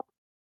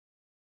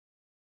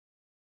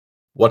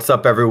What's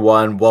up,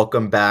 everyone?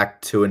 Welcome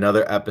back to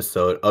another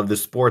episode of the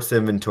Sports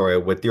Inventory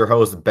with your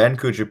host, Ben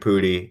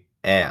Kuchipudi,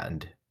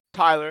 and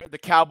Tyler, the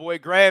Cowboy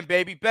Graham,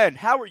 baby. Ben,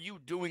 how are you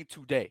doing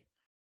today?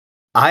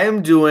 I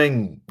am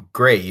doing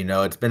great.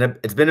 It's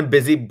been a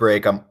busy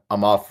break. I'm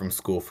off from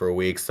school for a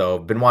week, so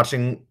I've been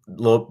watching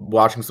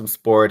some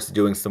sports,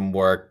 doing some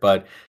work,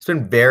 but it's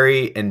been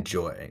very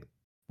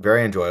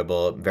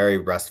enjoyable, very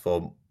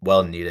restful,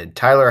 well needed.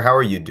 Tyler, how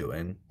are you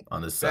doing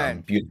on this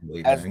Ben,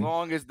 beautiful as evening?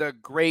 long as the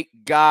great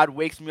God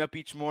wakes me up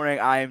each morning,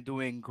 I am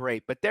doing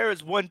great. But there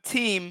is one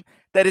team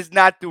that is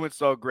not doing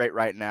so great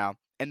right now,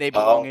 and they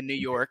belong Oh, in New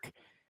York,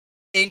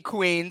 in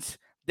Queens.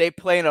 They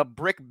play in a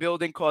brick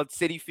building called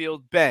Citi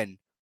Field. Ben,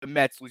 the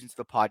Mets losing to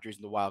the Padres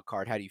in the wild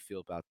card. How do you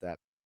feel about that?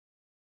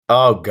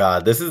 Oh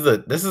god, this is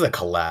a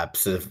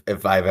collapse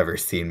if I've ever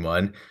seen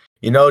one.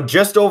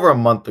 Just over a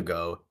month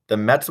ago, the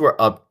Mets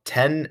were up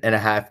 10 and a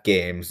half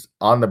games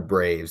on the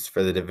Braves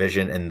for the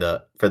division in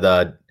the for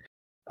the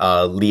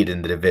lead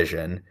in the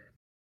division.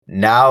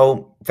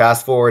 Now,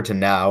 fast forward to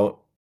now,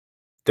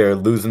 they're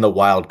losing the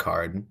wild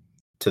card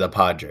to the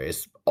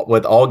Padres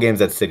with all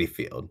games at Citi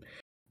Field,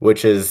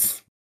 which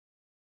is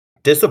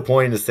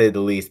disappointing to say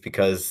the least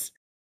because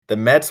the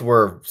Mets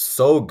were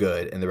so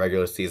good in the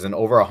regular season,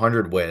 over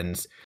 100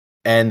 wins,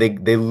 and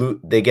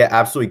they get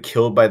absolutely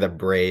killed by the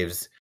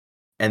Braves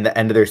in the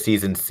end of their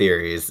season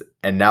series,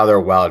 and now they're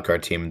a wild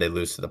card team and they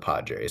lose to the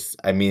Padres.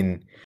 I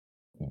mean,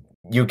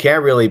 you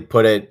can't really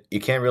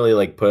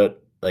like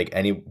put like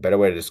any better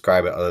way to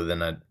describe it other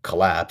than a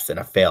collapse and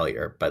a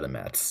failure by the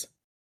Mets.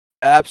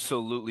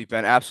 Absolutely,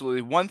 Ben.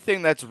 Absolutely. One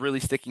thing that's really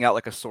sticking out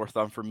like a sore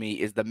thumb for me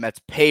is the Mets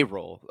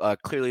payroll.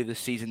 Clearly, this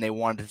season they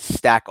wanted to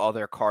stack all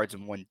their cards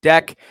in one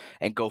deck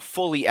and go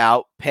fully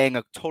out, paying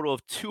a total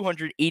of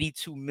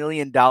 $282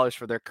 million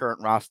for their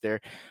current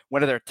roster.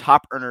 One of their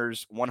top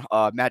earners,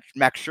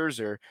 Max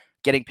Scherzer,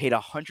 getting paid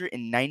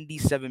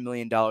 $197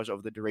 million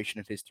over the duration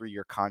of his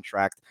 3-year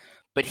contract.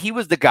 But he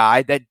was the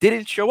guy that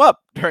didn't show up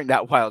during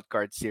that wild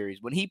card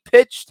series. When he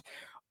pitched,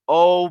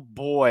 oh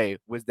boy,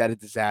 was that a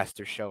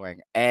disaster showing.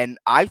 And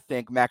I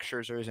think Max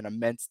Scherzer is an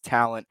immense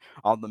talent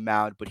on the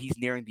mound, but he's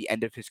nearing the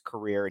end of his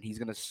career and he's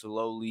going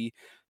to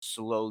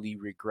slowly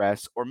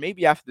regress. Or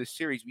maybe after this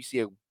series, we see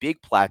a big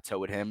plateau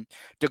with him.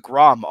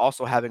 DeGrom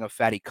also having a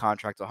fatty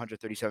contract,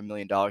 $137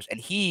 million, and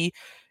he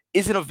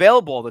isn't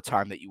available all the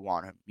time that you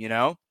want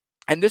him?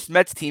 And this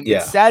Mets team, it's Yeah.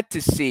 sad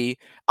to see.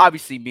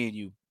 Obviously, me and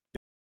you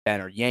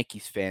and are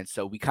Yankees fans,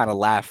 so we kind of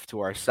laugh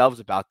to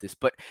ourselves about this.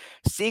 But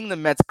seeing the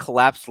Mets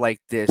collapse like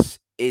this,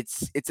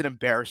 it's an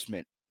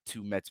embarrassment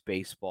to Mets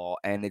baseball,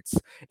 and it's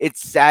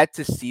sad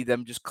to see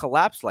them just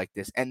collapse like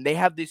this. And they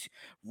have this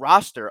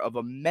roster of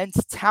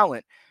immense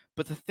talent.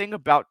 But the thing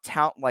about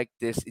talent like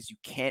this is you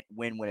can't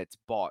win when it's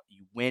bought.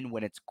 You win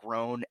when it's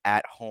grown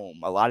at home.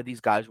 A lot of these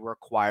guys were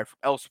acquired from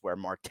elsewhere.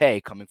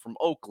 Marte coming from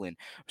Oakland,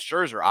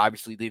 Scherzer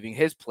obviously leaving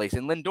his place,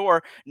 and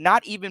Lindor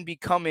not even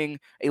becoming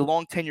a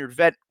long tenured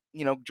vet,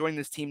 joined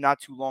this team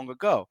not too long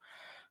ago.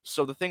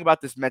 So the thing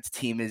about this Mets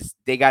team is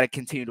they got to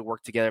continue to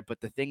work together. But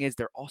the thing is,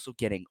 they're also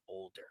getting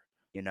older,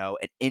 and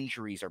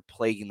injuries are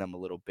plaguing them a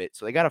little bit.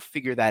 So they got to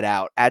figure that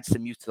out, add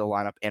some youth to the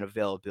lineup and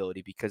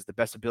availability because the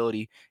best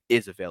ability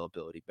is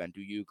availability. Ben,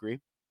 do you agree?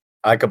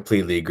 I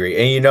completely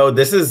agree. And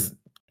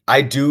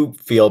I do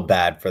feel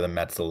bad for the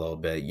Mets a little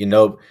bit.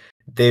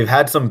 They've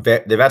had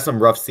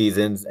some rough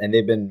seasons and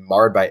they've been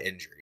marred by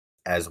injury,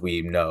 as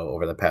we know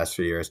over the past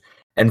few years.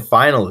 And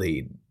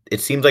finally, it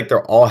seems like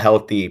they're all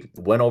healthy,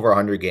 win over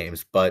 100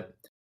 games, but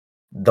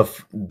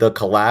the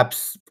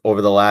collapse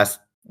over the last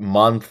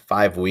month,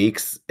 5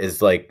 weeks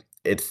is like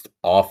it's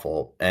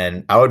awful.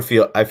 And I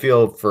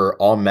feel for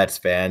all Mets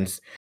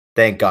fans.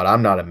 Thank God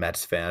I'm not a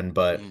Mets fan,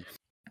 but Mm.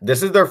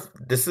 this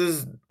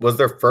is was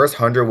their first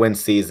 100-win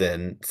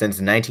season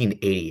since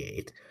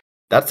 1988.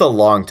 That's a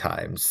long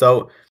time.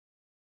 So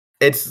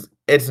it's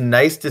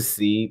nice to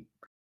see.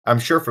 I'm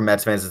sure for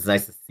Mets fans, it's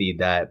nice to see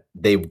that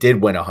they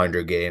did win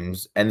 100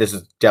 games, and this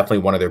is definitely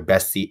one of their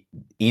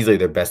easily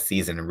their best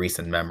season in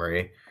recent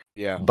memory.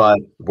 Yeah. But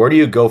where do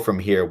you go from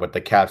here with the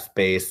cap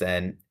space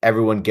and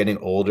everyone getting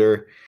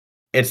older?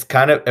 It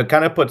kind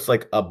of puts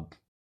like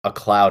a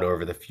cloud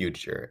over the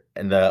future,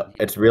 and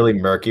it's really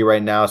murky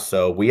right now.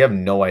 So we have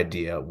no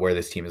idea where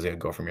this team is going to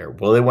go from here.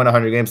 Will they win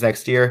 100 games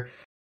next year?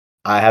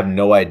 I have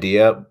no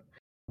idea,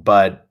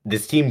 but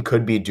this team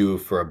could be due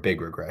for a big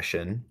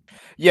regression.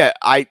 Yeah,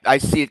 I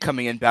see it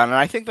coming inbound, and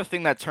I think the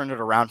thing that turned it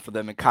around for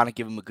them and kind of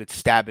give them a good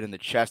stab it in the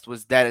chest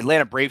was that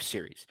Atlanta Braves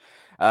series.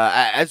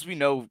 As we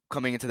know,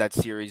 coming into that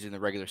series in the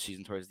regular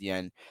season towards the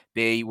end,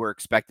 they were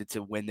expected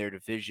to win their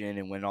division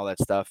and win all that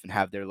stuff and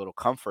have their little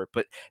comfort,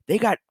 but they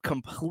got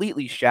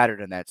completely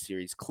shattered in that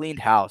series, cleaned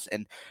house,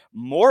 and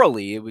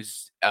morally, it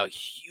was a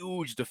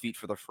huge defeat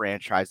for the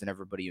franchise and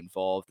everybody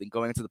involved. And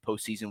going into the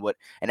postseason, what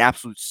an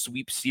absolute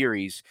sweep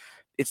series,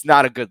 it's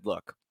not a good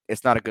look.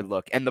 It's not a good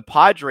look. And the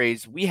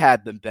Padres, we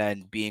had them,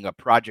 Ben, being a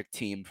project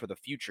team for the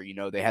future.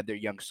 They had their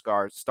young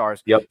stars,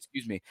 Yep.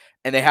 excuse me,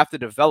 and they have to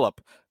develop.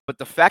 But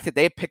the fact that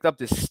they picked up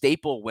this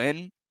staple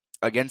win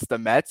against the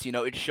Mets,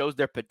 it shows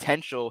their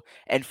potential.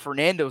 And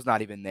Fernando's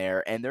not even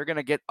there, and they're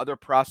gonna get other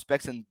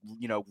prospects and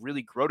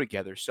really grow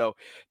together. So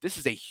this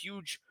is a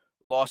huge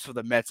loss for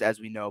the Mets, as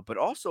we know, but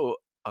also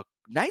a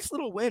nice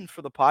little win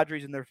for the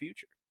Padres in their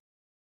future.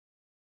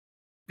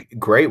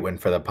 Great win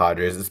for the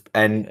Padres,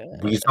 and Yeah.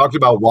 we talked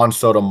about Juan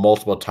Soto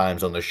multiple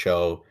times on the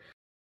show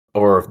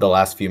over the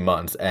last few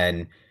months,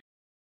 and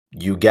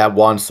you get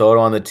Juan Soto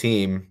on the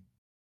team,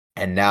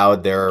 and now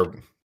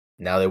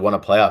they won a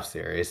playoff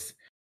series.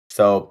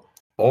 So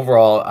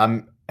overall,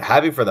 I'm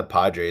happy for the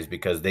Padres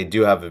because they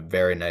do have a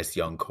very nice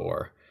young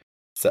core.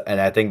 So, and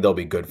I think they'll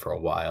be good for a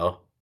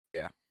while.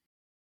 Yeah.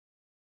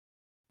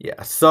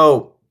 Yeah.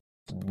 So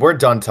we're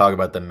done talking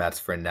about the Mets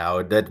for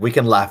now. That we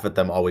can laugh at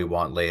them all we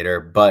want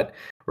later, but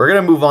we're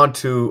gonna move on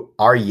to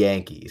our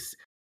Yankees.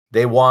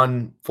 They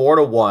won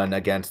 4-1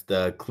 against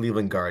the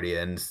Cleveland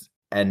Guardians,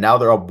 and now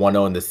they're up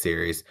 1-0 in the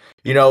series.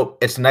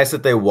 It's nice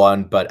that they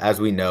won, but as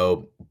we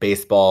know,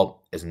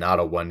 baseball is not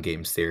a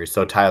one-game series.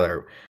 So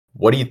Tyler,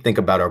 what do you think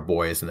about our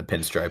boys in the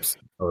pinstripes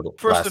over the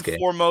First last and game?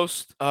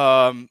 foremost,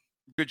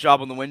 good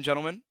job on the win,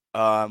 gentlemen.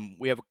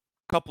 We have a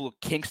couple of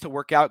kinks to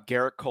work out.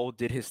 Garrett Cole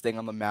did his thing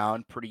on the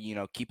mound, pretty,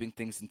 keeping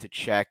things into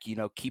check,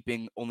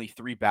 keeping only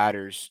 3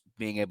 batters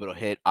being able to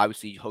hit.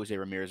 Obviously, Jose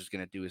Ramirez is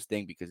going to do his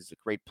thing because he's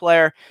a great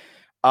player.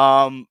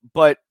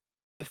 But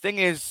the thing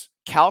is,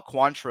 Cal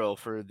Quantrill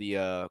for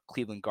the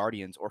Cleveland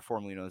Guardians, or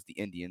formerly known as the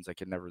Indians, I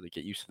can never really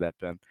get used to that,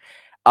 Ben.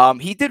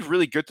 He did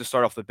really good to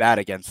start off the bat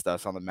against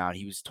us on the mound.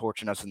 He was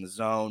torching us in the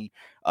zone,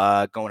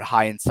 going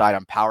high inside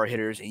on power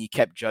hitters, and he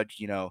kept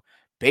Judge,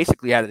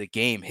 basically out of the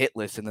game,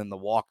 hitless, and then the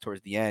walk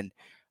towards the end.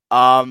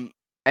 Um,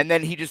 and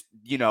then he just,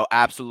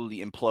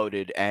 absolutely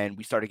imploded, and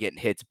we started getting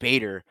hits.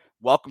 Bader,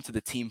 welcome to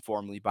the team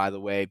formally, by the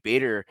way.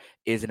 Bader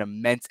is an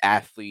immense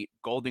athlete,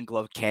 Golden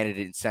Glove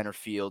candidate in center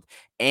field,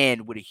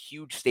 and with a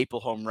huge staple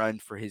home run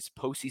for his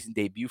postseason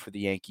debut for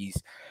the Yankees.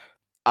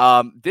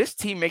 This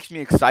team makes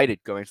me excited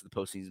going to the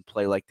postseason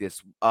play like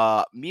this.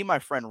 Me and my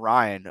friend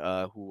Ryan,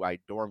 who I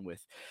dorm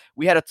with,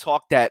 we had a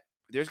talk that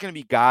there's going to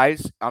be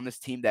guys on this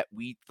team that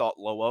we thought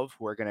low of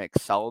who are going to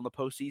excel in the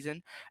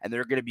postseason, and there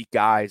are going to be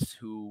guys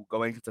who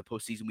going into the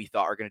postseason we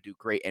thought are going to do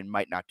great and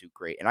might not do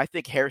great. And I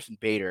think Harrison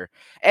Bader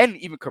and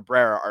even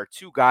Cabrera are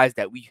 2 guys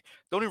that we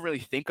don't even really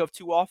think of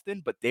too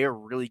often, but they're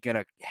really going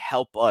to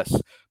help us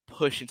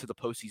push into the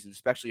postseason,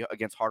 especially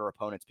against harder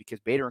opponents, because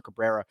Bader and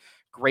Cabrera,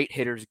 great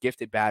hitters,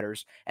 gifted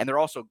batters, and they're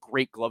also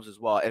great gloves as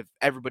well. If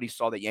everybody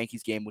saw the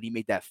Yankees game when he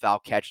made that foul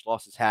catch,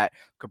 lost his hat,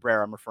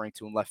 Cabrera, I'm referring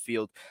to in left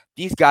field,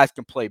 these guys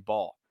can play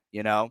ball.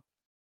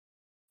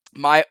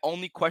 My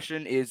only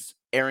question is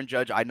Aaron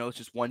Judge. I know it's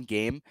just one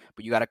game,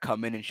 but you got to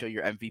come in and show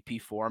your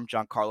MVP form.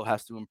 Giancarlo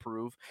has to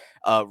improve.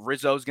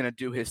 Rizzo's going to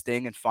do his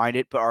thing and find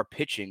it, but our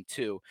pitching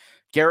too.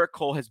 Garrett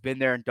Cole has been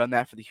there and done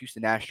that for the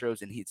Houston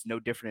Astros, and it's no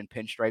different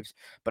in pinstripes.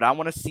 But I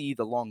want to see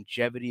the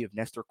longevity of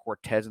Nestor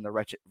Cortez and the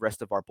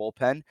rest of our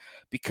bullpen,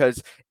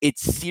 because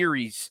it's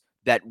series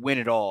that win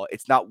it all.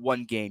 It's not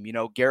one game.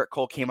 Garrett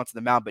Cole came onto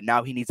the mound, but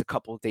now he needs a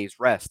couple of days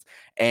rest.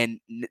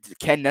 And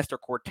can Nestor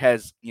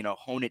Cortez,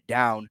 hone it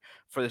down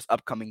for this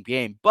upcoming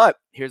game? But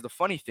here's the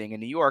funny thing.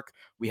 In New York,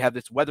 we have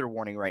this weather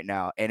warning right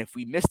now. And if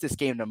we miss this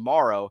game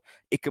tomorrow,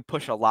 it could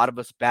push a lot of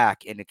us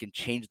back, and it can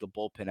change the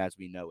bullpen as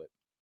we know it.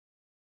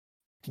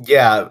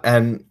 Yeah,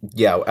 and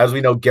yeah, as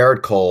we know,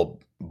 Garrett Cole,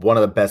 one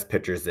of the best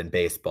pitchers in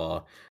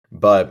baseball.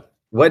 But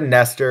what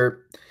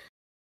Nestor,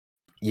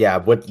 yeah,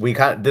 what we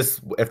kind of this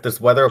if this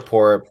weather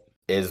report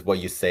is what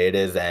you say it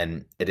is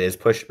and it is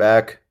pushed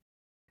back,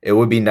 it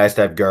would be nice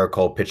to have Garrett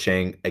Cole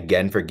pitching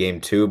again for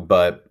game 2,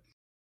 but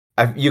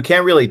you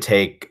can't really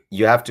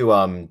you have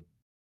to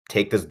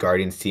take this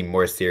Guardians team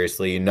more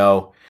seriously.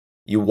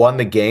 You won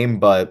the game,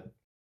 but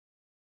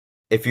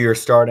if you're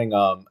starting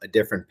a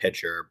different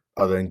pitcher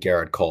other than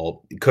Garrett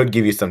Cole, it could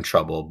give you some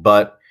trouble.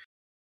 But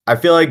I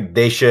feel like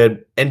they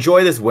should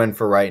enjoy this win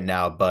for right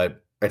now,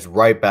 but it's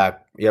right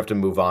back. You have to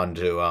move on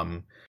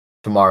to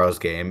tomorrow's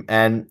game.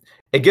 And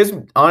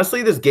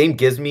honestly, this game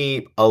gives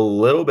me a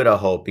little bit of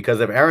hope because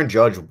if Aaron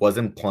Judge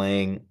wasn't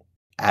playing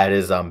at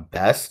his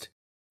best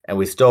and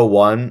we still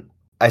won,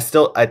 I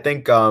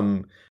think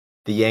the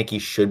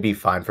Yankees should be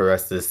fine for the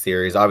rest of this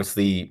series.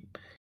 Obviously,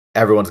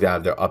 everyone's gonna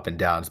have their up and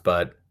downs,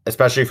 but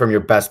especially from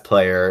your best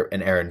player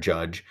in Aaron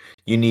Judge,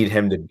 you need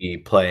him to be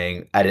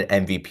playing at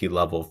an MVP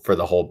level for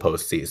the whole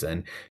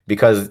postseason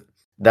because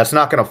that's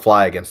not gonna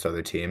fly against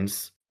other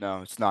teams.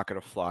 No, it's not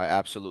going to fly.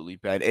 Absolutely,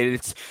 Ben.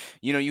 It's,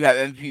 you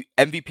have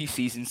MVP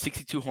season,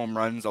 62 home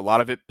runs. A lot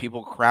of it,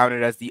 people crown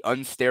it as the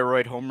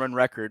unsteroid home run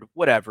record.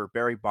 Whatever.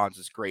 Barry Bonds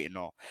is great and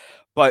all.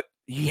 But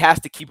he has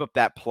to keep up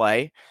that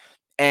play.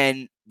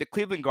 And the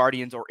Cleveland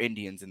Guardians or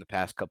Indians in the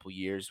past couple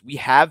years, we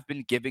have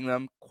been giving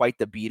them quite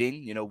the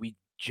beating. We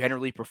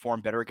generally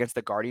perform better against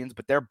the Guardians,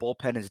 but their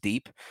bullpen is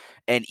deep.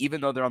 And even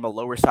though they're on the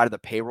lower side of the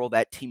payroll,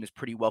 that team is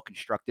pretty well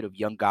constructed of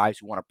young guys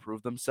who want to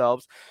prove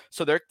themselves.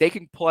 So they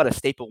can pull out a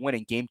staple win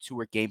in game 2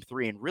 or game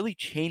 3 and really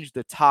change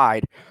the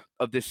tide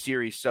of this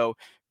series. So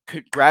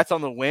congrats on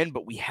the win,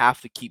 but we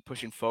have to keep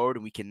pushing forward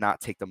and we cannot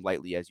take them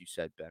lightly, as you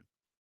said, Ben.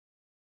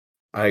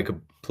 I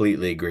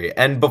completely agree.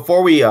 And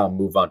before we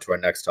move on to our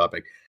next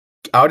topic,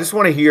 I just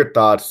want to hear your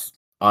thoughts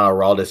on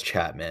Aroldis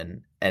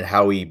Chapman and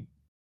how he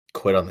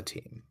quit on the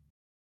team.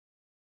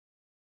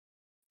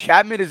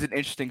 Chapman is an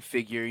interesting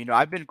figure.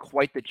 I've been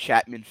quite the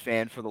Chapman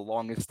fan for the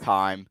longest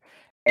time,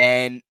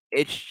 and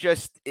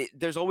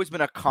there's always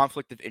been a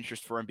conflict of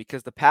interest for him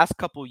because the past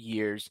couple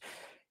years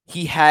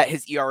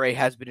his ERA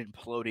has been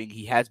imploding.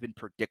 He has been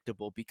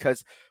predictable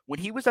because when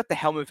he was at the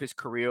helm of his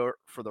career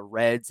for the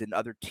Reds and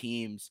other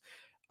teams,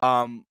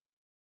 um,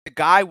 the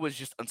guy was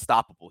just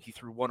unstoppable. He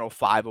threw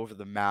 105 over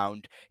the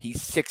mound.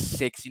 He's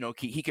 6'6",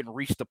 he can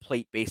reach the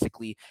plate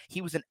basically.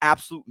 He was an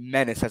absolute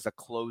menace as a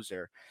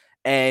closer.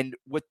 And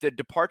with the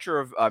departure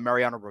of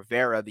Mariano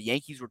Rivera, the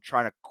Yankees were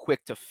trying to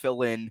quick to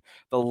fill in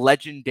the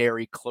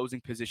legendary closing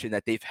position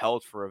that they've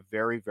held for a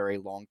very, very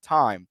long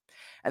time.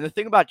 And the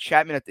thing about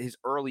Chapman at his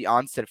early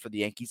onset for the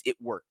Yankees, it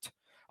worked.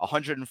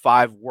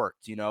 105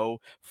 worked,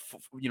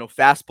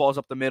 fastballs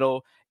up the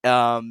middle,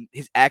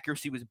 his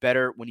accuracy was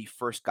better when he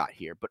first got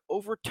here, but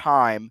over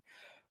time,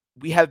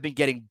 we have been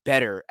getting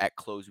better at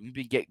closing. We've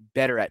been getting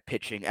better at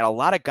pitching, and a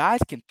lot of guys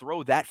can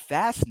throw that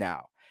fast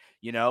now,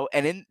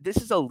 And this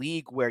is a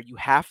league where you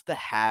have to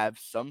have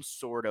some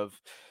sort of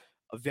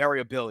a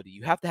variability.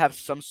 You have to have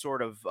some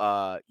sort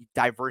of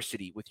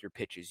diversity with your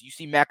pitches. You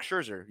see Max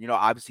Scherzer,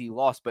 obviously he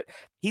lost, but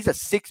he's a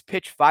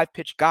 6-pitch,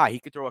 5-pitch guy. He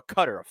could throw a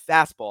cutter, a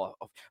fastball,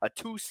 a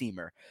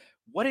two-seamer.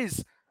 What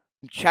is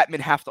Chapman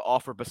have to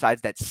offer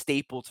besides that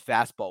stapled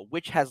fastball,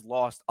 which has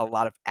lost a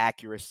lot of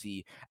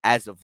accuracy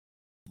as of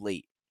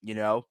late, you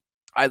know?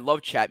 I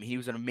love Chapman. He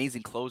was an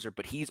amazing closer,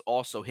 but he's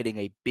also hitting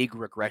a big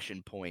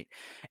regression point.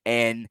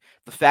 And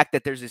the fact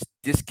that there's this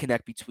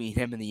disconnect between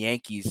him and the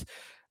Yankees,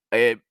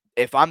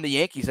 if I'm the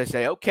Yankees, I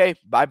say, okay,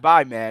 bye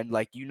bye, man.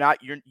 Like you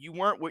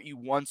weren't what you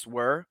once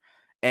were,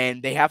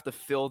 and they have to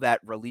fill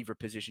that reliever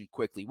position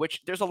quickly.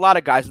 Which there's a lot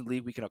of guys in the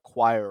league we can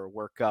acquire or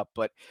work up,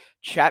 but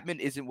Chapman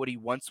isn't what he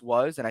once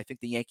was, and I think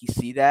the Yankees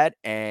see that,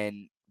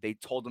 and they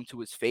told him to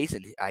his face,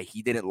 and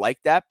he didn't like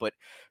that. But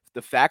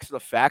the facts are the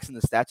facts, and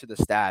the stats are the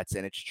stats,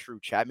 and it's true.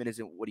 Chapman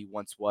isn't what he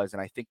once was,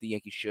 and I think the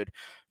Yankees should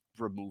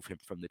remove him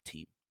from the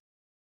team.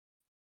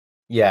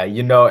 Yeah,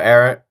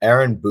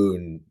 Aaron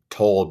Boone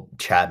told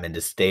Chapman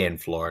to stay in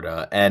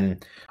Florida,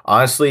 and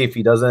honestly, if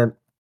he doesn't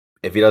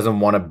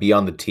want to be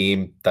on the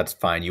team, that's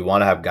fine. You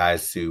want to have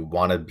guys who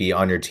want to be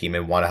on your team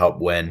and want to help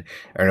win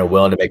and are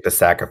willing to make the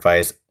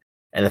sacrifice.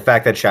 And the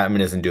fact that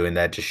Chapman isn't doing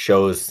that just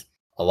shows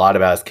a lot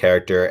about his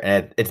character,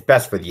 and it's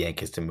best for the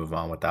Yankees to move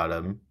on without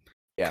him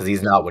Yeah. because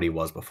he's not what he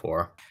was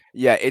before.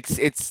 Yeah,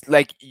 it's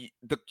like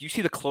you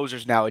see the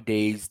closers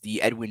nowadays,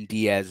 the Edwin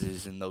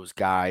Diaz's and those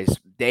guys.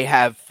 They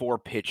have four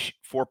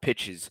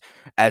pitches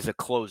as a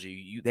closer.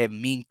 They have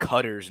mean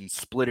cutters and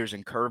splitters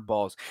and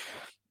curveballs.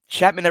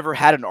 Chapman never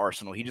had an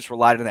arsenal. He just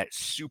relied on that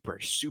super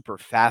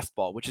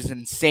fastball, which is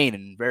insane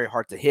and very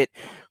hard to hit.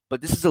 But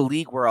this is a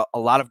league where a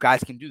lot of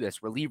guys can do this.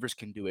 Relievers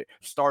can do it.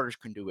 Starters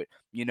can do it.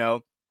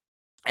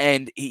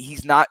 And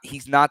he's not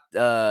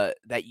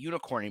that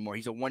unicorn anymore.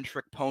 He's a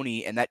one-trick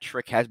pony, and that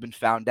trick has been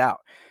found out.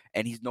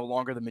 And he's no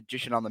longer the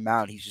magician on the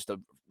mound. He's just a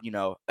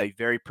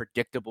very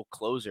predictable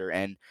closer.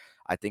 And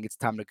I think it's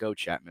time to go,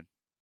 Chapman.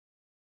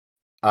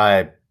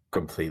 I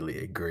completely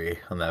agree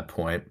on that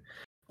point.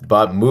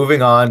 But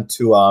moving on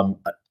to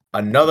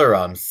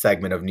another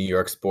segment of New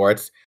York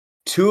sports,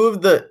 two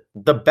of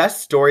the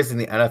best stories in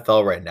the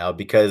NFL right now,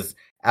 because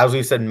as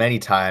we've said many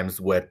times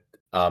with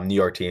New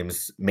York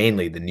teams,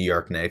 mainly the New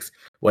York Knicks,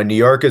 when New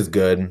York is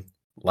good,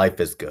 life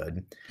is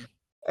good.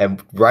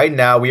 And right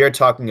now we are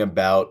talking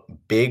about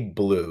Big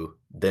Blue,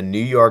 the New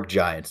York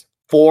Giants,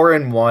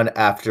 4-1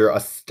 after a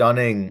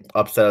stunning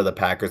upset of the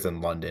Packers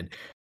in London.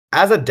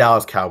 As a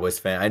Dallas Cowboys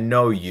fan, I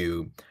know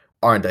you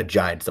aren't a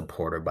Giant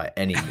supporter by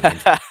any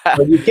means,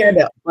 but you can't.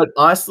 But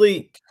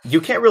honestly,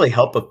 you can't really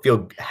help but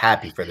feel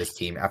happy for this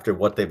team after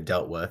what they've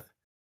dealt with.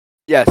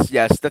 Yes,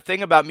 yes. The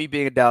thing about me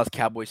being a Dallas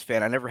Cowboys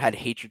fan, I never had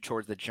hatred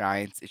towards the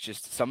Giants. It's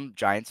just some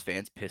Giants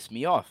fans piss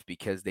me off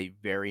because they're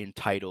very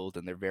entitled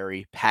and they're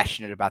very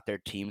passionate about their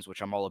teams,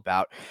 which I'm all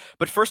about.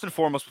 But first and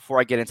foremost, before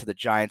I get into the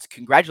Giants,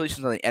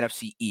 congratulations on the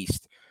NFC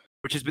East,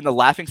 which has been the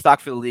laughing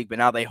stock for the league, but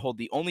now they hold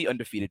the only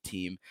undefeated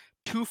team,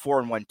 two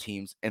 4-1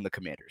 teams, and the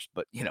Commanders.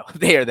 But,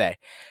 they are they.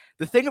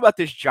 The thing about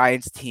this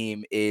Giants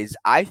team is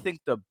I think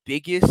the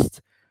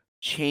biggest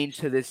change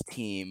to this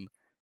team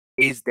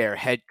is their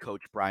head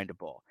coach, Brian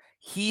DeBall.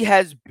 He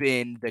has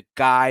been the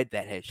guy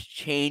that has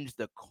changed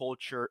the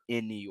culture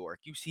in New York.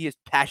 You see his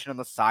passion on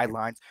the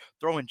sidelines,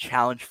 throwing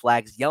challenge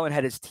flags, yelling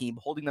at his team,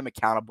 holding them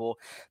accountable.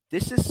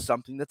 This is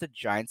something that the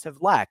Giants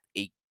have lacked,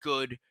 a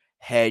good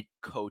head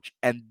coach.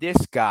 And this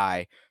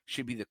guy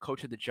should be the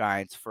coach of the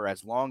Giants for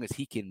as long as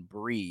he can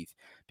breathe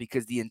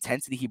because the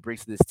intensity he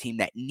brings to this team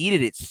that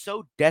needed it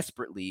so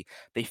desperately,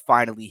 they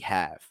finally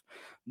have.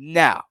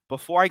 Now,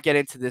 before I get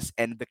into this,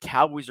 and the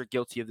Cowboys are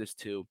guilty of this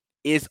too,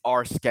 is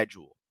our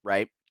schedule,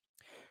 right?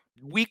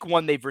 Week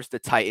 1, they versed the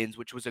Titans,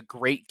 which was a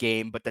great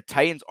game, but the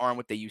Titans aren't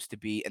what they used to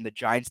be, and the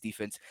Giants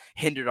defense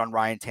hindered on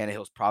Ryan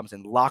Tannehill's problems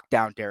and locked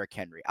down Derrick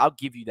Henry. I'll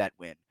give you that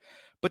win.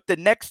 But the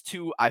next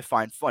two I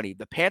find funny.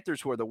 The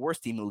Panthers, who are the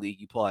worst team in the league,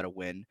 you pull out a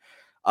win.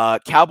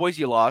 Cowboys,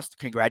 you lost.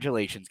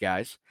 Congratulations,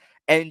 guys.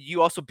 And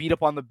you also beat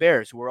up on the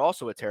Bears, who are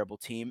also a terrible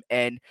team.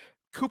 And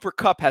Cooper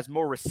Kupp has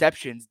more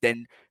receptions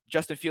than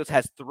Justin Fields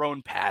has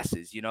thrown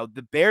passes.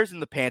 The Bears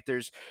and the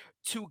Panthers,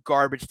 two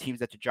garbage teams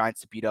that the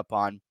Giants beat up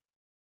on,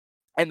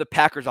 and the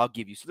Packers I'll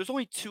give you. So there's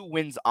only two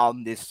wins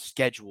on this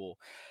schedule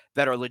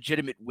that are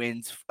legitimate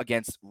wins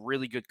against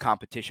really good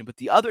competition, but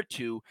the other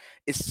two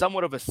is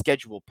somewhat of a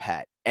schedule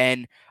pet.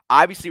 And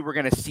obviously, we're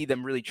going to see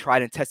them really try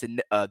and test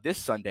it this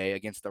Sunday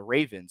against the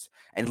Ravens,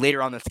 and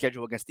later on the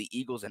schedule against the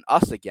Eagles and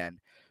us again.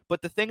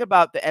 But the thing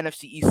about the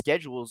NFC East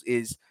schedules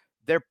is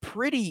they're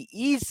pretty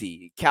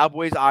easy.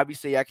 Cowboys,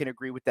 obviously, I can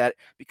agree with that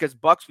because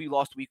Bucks we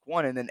lost week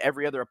 1, and then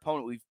every other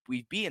opponent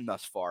we've beaten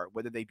thus far,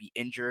 whether they be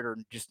injured or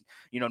just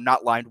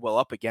not lined well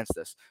up against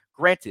us.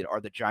 Granted,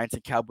 are the Giants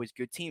and Cowboys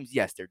good teams?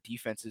 Yes, their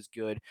defense is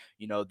good.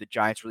 The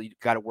Giants really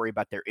got to worry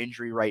about their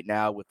injury right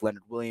now with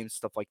Leonard Williams,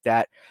 stuff like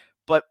that.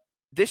 But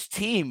this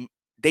team,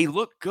 they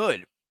look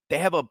good. They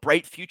have a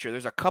bright future.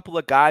 There's a couple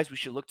of guys we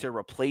should look to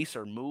replace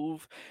or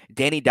move.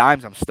 Danny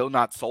Dimes, I'm still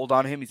not sold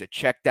on him. He's a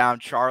check down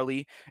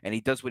Charlie, and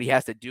he does what he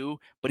has to do,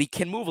 but he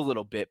can move a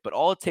little bit. But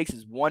all it takes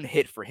is one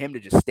hit for him to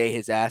just stay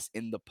his ass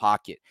in the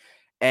pocket.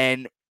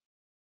 And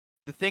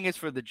the thing is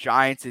for the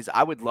Giants is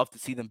I would love to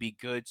see them be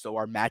good so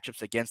our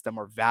matchups against them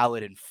are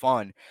valid and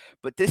fun.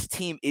 But this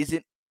team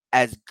isn't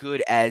as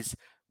good as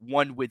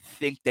one would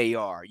think they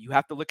are. You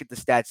have to look at the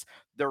stats.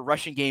 Their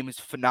rushing game is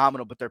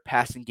phenomenal, but their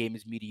passing game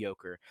is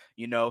mediocre.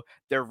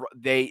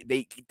 They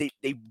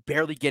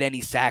barely get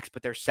any sacks,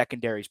 but their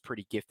secondary is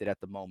pretty gifted at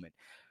the moment.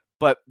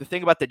 But the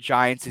thing about the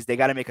Giants is they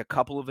got to make a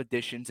couple of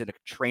additions and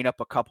train up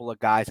a couple of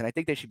guys, and I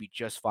think they should be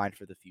just fine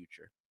for the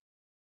future.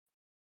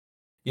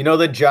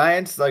 The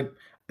Giants, like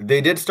they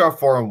did start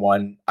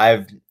 4-1.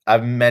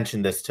 I've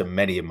mentioned this to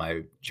many of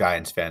my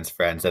Giants fans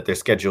friends that their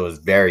schedule is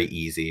very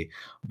easy,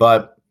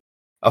 but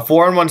a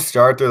 4-1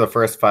 start through the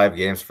first 5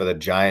 games for the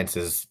Giants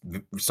is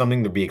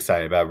something to be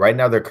excited about. Right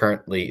now, they're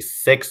currently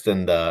sixth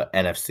in the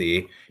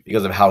NFC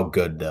because of how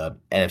good the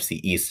NFC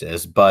East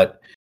is.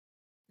 But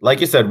like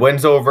you said,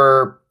 wins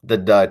over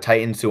the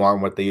Titans, who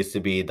aren't what they used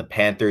to be, the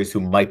Panthers, who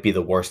might be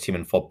the worst team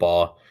in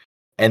football,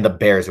 and the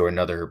Bears, who are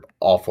another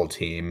awful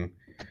team.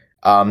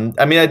 I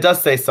mean, it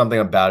does say something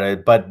about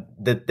it, but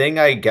the thing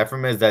I get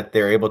from it is that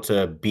they're able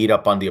to beat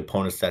up on the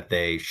opponents that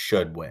they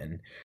should win.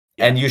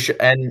 Yeah,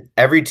 And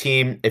every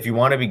team, if you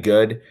want to be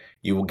good,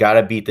 you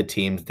gotta beat the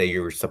teams that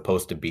you're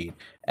supposed to beat.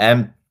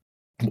 And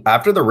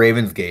after the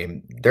Ravens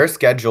game, their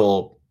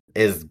schedule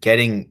is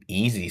getting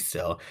easy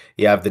still.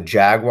 You have the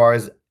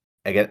Jaguars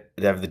again,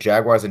 they have the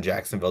Jaguars in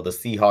Jacksonville, the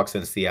Seahawks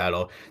in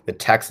Seattle, the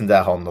Texans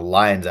at home, the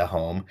Lions at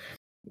home.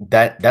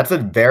 That's a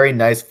very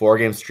nice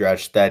 4-game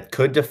stretch that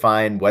could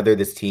define whether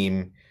this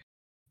team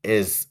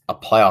is a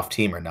playoff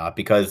team or not.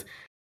 Because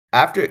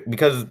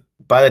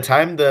by the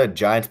time the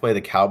Giants play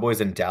the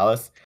Cowboys in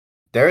Dallas,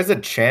 there is a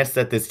chance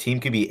that this team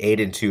could be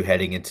 8-2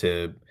 heading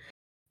into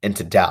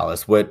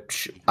Dallas,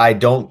 which I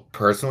don't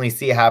personally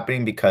see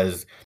happening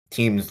because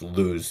teams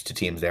lose to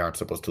teams they aren't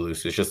supposed to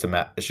lose. It's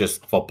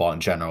just football in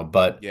general.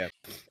 But yeah.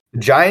 the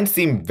Giants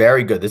seem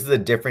very good. This is a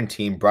different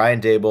team. Brian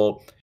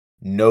Dable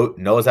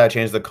knows how to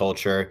change the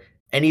culture,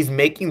 and he's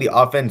making the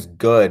offense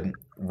good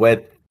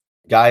with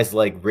guys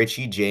like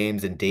Richie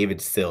James and David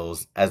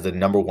Sills as the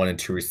number 1 and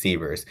 2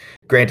 receivers.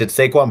 Granted,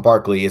 Saquon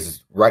Barkley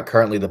is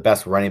currently the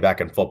best running back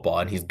in football,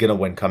 and he's gonna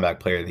win Comeback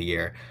Player of the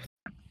Year.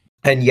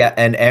 And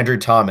Andrew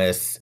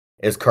Thomas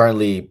is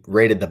currently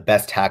rated the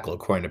best tackle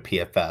according to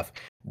PFF.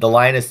 The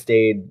line has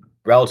stayed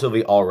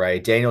relatively all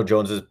right. Daniel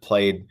Jones has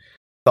played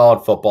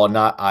solid football,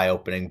 not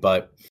eye-opening,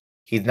 but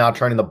he's not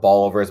turning the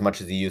ball over as much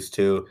as he used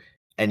to,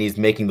 and he's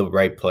making the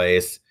right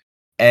plays.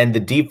 And the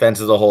defense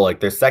as a whole, like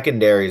their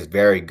secondary is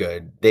very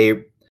good.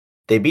 They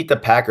beat the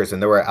Packers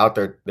and they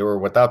were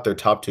without their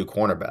top 2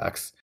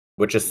 cornerbacks,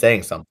 which is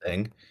saying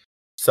something.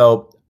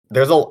 So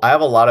I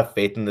have a lot of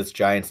faith in this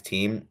Giants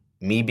team.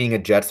 Me being a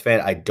Jets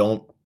fan, I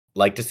don't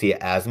like to see it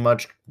as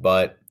much,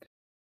 but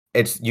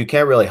you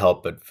can't really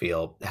help but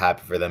feel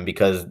happy for them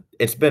because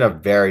it's been a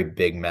very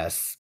big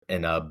mess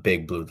in a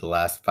Big Blue the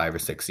last 5 or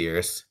 6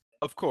 years.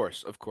 Of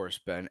course,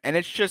 Ben. And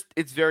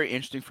it's very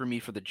interesting for me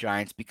for the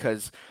Giants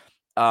because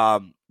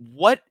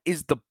what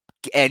is the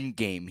end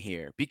game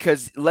here?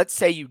 Because let's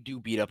say you do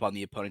beat up on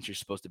the opponents you're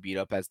supposed to beat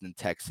up, as the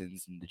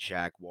Texans and the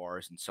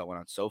Jaguars and so on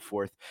and so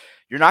forth.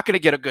 You're not going to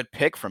get a good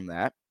pick from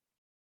that,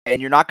 and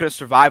you're not going to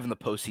survive in the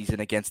postseason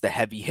against the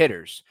heavy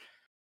hitters.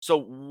 So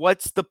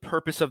what's the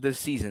purpose of this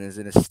season? Is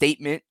it a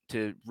statement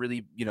to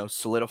really,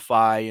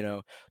 solidify,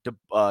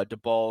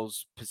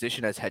 DeBall's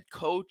position as head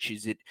coach?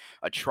 Is it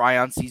a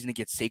try-on season to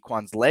get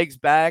Saquon's legs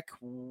back?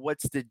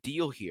 What's the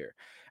deal here?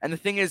 And the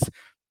thing is,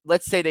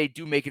 let's say they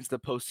do make it into the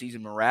postseason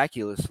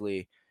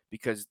miraculously,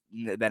 because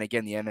then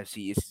again, the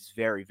NFC is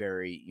very,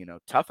 very,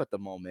 tough at the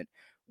moment.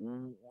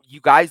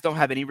 You guys don't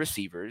have any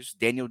receivers.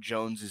 Daniel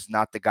Jones is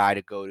not the guy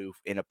to go to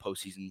in a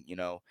postseason,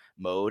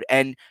 mode.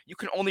 And you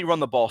can only run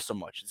the ball so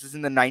much. This is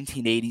in the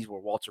 1980s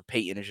where Walter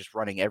Payton is just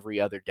running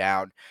every other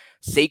down.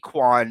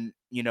 Saquon,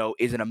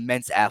 is an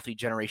immense athlete,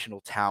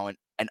 generational talent,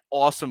 an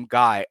awesome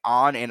guy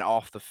on and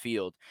off the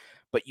field.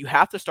 But you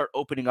have to start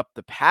opening up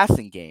the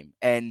passing game.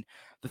 And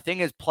the thing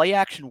is, play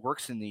action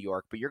works in New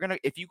York, but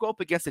if you go up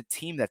against a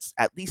team that's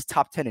at least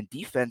top 10 in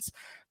defense,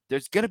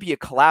 there's going to be a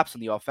collapse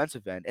on the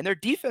offensive end. And their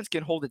defense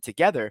can hold it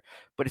together,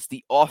 but it's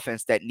the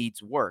offense that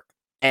needs work.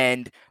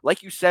 And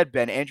like you said,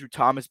 Ben, Andrew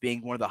Thomas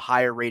being one of the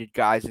higher rated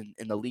guys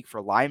in the league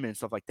for linemen and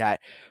stuff like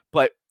that.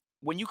 But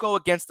when you go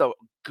against a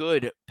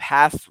good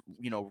pass,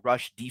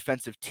 rush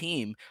defensive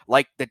team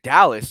like the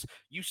Dallas,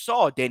 you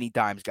saw Danny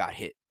Dimes got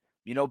hit.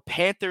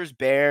 Panthers,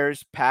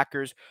 Bears,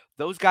 Packers,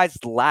 those guys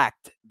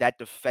lacked that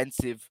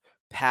defensive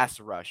pass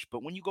rush.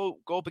 But when you go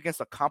up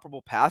against a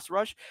comparable pass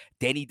rush,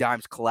 Danny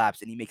Dimes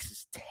collapsed and he makes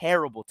his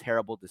terrible,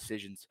 terrible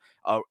decisions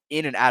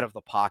in and out of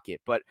the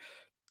pocket. But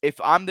if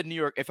I'm a New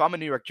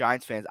York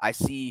Giants fan, I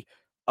see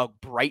a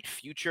bright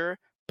future,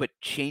 but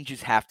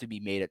changes have to be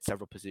made at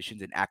several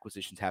positions and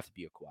acquisitions have to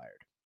be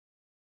acquired.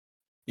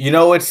 You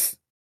know, it's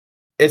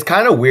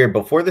kind of weird.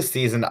 Before the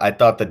season, I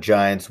thought the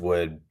Giants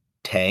would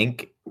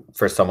tank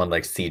for someone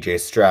like CJ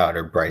Stroud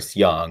or Bryce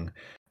Young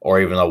or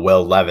even a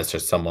Will Levis or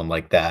someone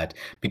like that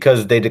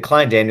because they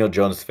declined Daniel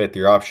Jones' fifth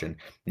year option.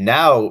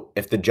 Now,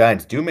 if the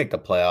Giants do make the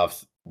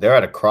playoffs, they're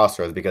at a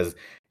crossroads because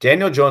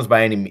Daniel Jones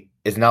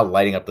is not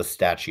lighting up the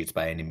stat sheets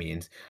by any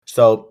means.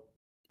 So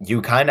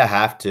you kind of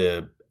have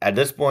to at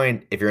this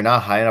point, if you're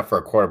not high enough for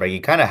a quarterback,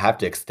 you kind of have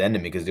to extend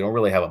him because you don't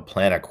really have a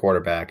plan at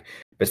quarterback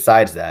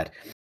besides that.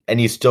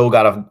 And you still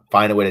got to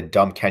find a way to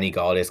dump Kenny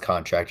Galladay's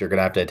contract. You're going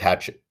to have to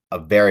attach a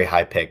very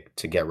high pick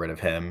to get rid of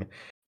him.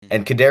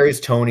 And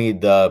Kadarius Toney,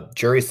 the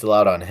jury's still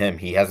out on him.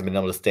 He hasn't been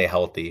able to stay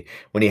healthy.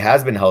 When he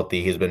has been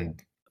healthy, he's been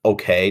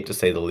okay, to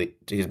say the least.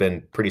 He's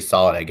been pretty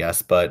solid, I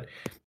guess, but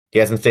he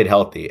hasn't stayed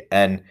healthy.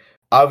 And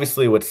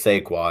obviously with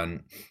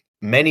Saquon,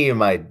 many of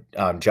my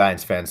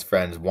Giants fans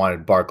friends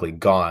wanted Barkley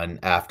gone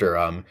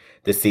after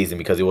this season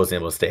because he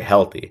wasn't able to stay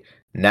healthy.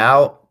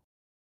 Now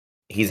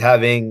he's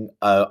having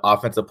a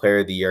offensive player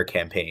of the year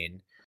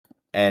campaign.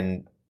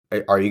 And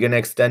are you going to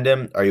extend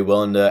him? Are you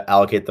willing to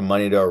allocate the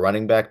money to a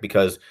running back?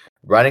 Because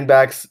running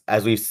backs,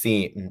 as we've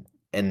seen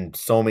in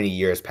so many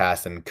years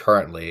past and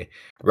currently,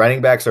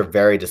 running backs are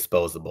very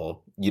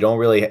disposable. You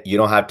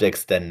don't have to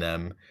extend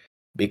them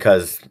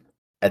because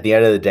at the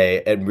end of the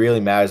day, it really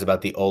matters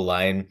about the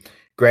O-line.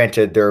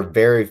 Granted, there are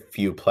very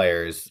few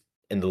players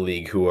in the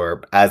league who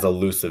are as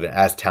elusive and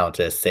as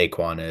talented as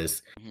Saquon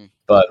is. Mm-hmm.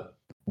 But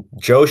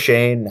Joe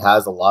Shane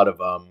has a lot of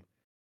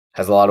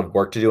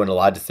work to do and a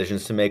lot of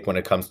decisions to make when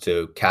it comes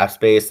to cap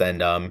space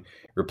and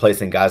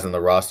replacing guys on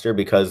the roster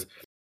because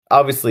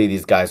obviously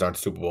these guys aren't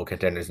Super Bowl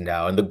contenders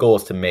now, and the goal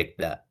is to make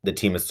the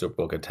team a Super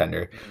Bowl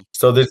contender.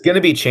 So there's going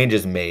to be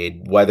changes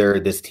made, whether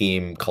this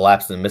team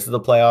collapses and misses the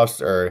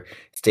playoffs or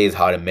stays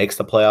hot and makes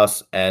the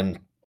playoffs, and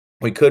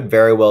we could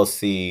very well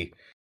see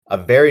a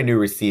very new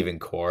receiving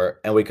core,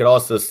 and we could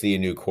also see a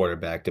new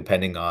quarterback,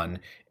 depending on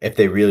if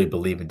they really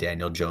believe in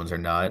Daniel Jones or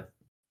not.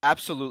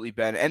 Absolutely,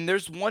 Ben. And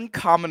there's one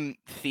common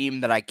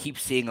theme that I keep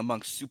seeing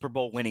amongst Super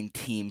Bowl winning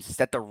teams is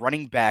that the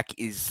running back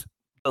is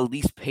the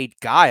least paid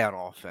guy on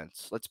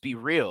offense. Let's be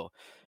real.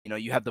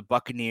 You have the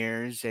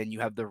Buccaneers and you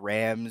have the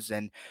Rams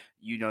and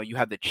you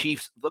have the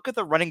Chiefs. Look at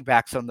the running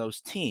backs on those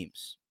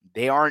teams.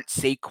 They aren't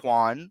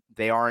Saquon.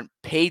 They aren't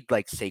paid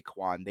like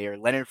Saquon. They are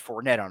Leonard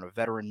Fournette on a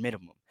veteran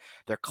minimum.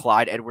 They're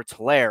Clyde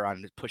Edwards-Helaire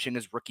on pushing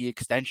his rookie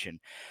extension.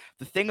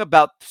 The thing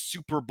about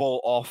Super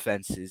Bowl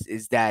offenses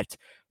is that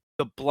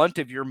the blunt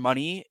of your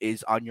money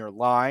is on your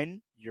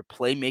line, your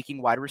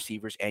playmaking wide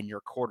receivers, and your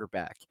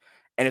quarterback.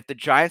 And if the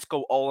Giants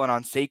go all in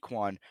on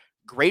Saquon,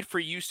 great for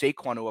you,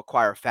 Saquon, to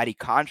acquire a fatty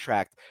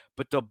contract,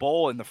 but the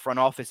Bowl in the front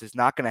office is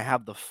not going to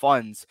have the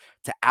funds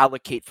to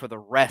allocate for the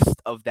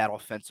rest of that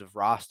offensive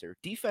roster.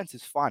 Defense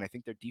is fine. I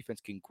think their defense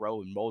can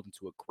grow and mold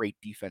into a great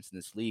defense in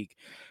this league.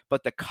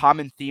 But the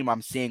common theme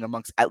I'm seeing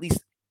amongst at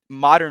least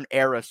modern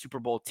era Super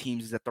Bowl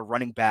teams is that the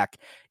running back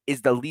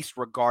is the least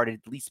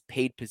regarded, least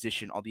paid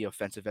position on the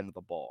offensive end of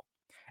the ball.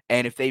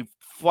 And if they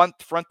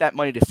front that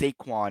money to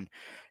Saquon,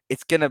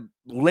 it's going to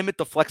limit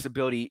the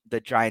flexibility the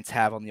Giants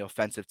have on the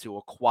offensive to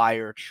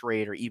acquire,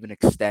 trade, or even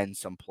extend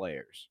some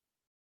players.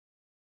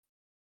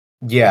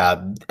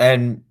 Yeah,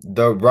 and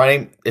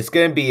it's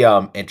going to be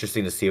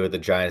interesting to see what the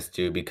Giants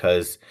do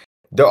because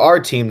there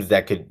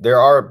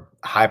are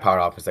high-powered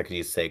offense that could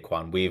use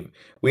Saquon.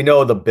 We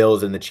know the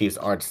Bills and the Chiefs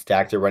aren't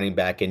stacked at running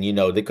back, and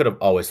they could have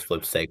always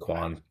flipped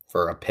Saquon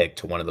for a pick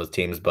to one of those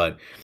teams, but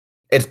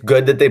it's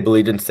good that they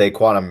believed in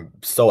Saquon. I'm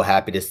so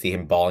happy to see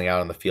him balling out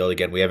on the field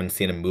again. We haven't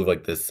seen him move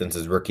like this since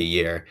his rookie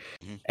year,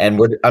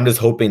 and I'm just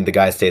hoping the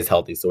guy stays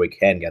healthy so we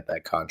can get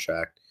that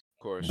contract.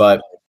 Of course.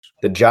 But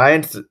the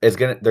Giants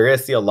they're gonna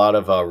see a lot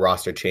of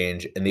roster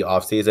change in the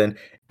offseason,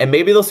 and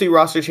maybe they'll see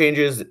roster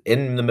changes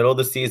in the middle of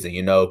the season.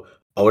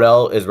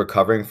 Odell is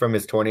recovering from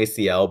his torn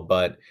ACL,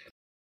 but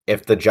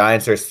if the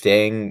Giants are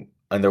staying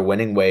on their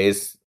winning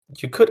ways,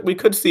 we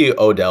could see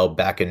Odell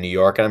back in New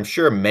York, and I'm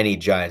sure many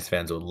Giants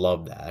fans would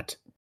love that.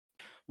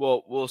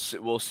 Well, we'll see.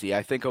 We'll see.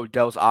 I think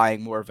Odell's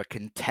eyeing more of a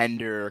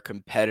contender,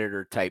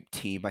 competitor type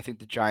team. I think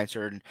the Giants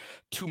are in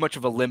too much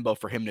of a limbo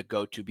for him to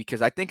go to because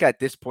I think at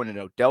this point in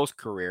Odell's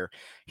career,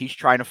 he's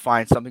trying to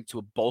find something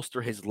to bolster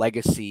his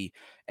legacy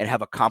and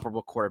have a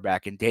comparable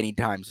quarterback. And Danny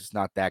Dimes is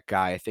not that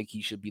guy. I think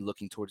he should be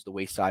looking towards the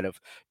wayside of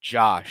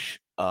Josh,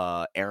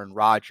 Aaron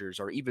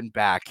Rodgers, or even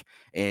back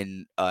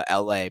in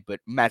LA. But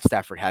Matt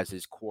Stafford has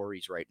his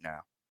quarries right now.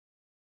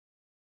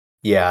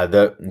 Yeah,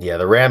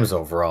 the Rams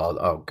overall,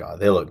 oh god,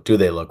 they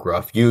look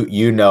rough.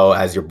 You know,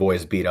 as your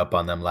boys beat up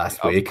on them last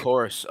Of week.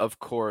 course, of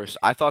course.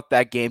 I thought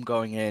that game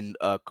going in,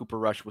 Cooper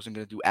Rush wasn't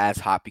going to do as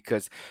hot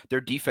because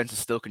their defense is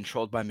still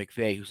controlled by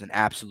McVay, who's an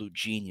absolute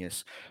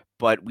genius.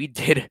 But we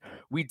did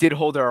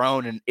hold our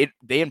own, and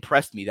they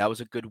impressed me. That was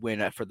a good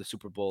win for the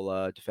Super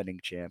Bowl defending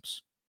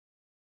champs.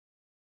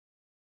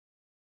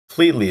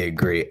 Completely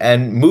agree.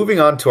 And moving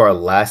on to our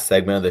last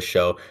segment of the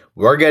show,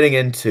 we're getting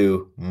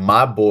into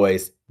my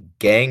boys,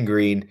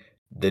 Gangrene,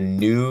 the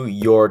New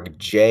York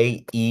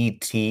Jets,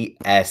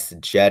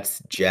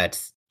 Jets.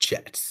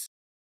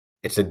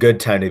 It's a good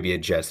time to be a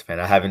Jets fan.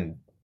 I haven't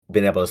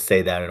been able to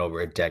say that in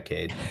over a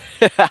decade.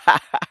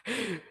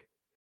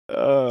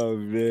 Oh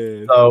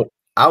man. So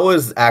I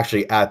was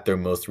actually at their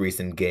most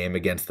recent game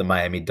against the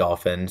Miami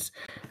Dolphins.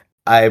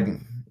 I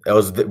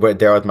was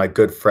there with my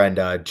good friend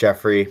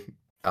Jeffrey.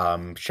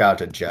 Shout out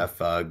to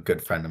Jeff, a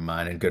good friend of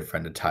mine and good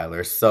friend of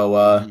Tyler.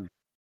 Mhm.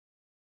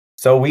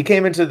 So we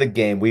came into the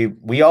game.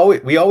 We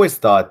always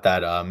thought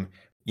that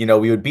we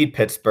would beat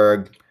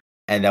Pittsburgh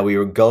and that we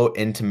would go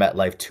into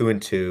MetLife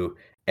 2-2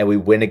 and we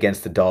win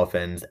against the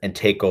Dolphins and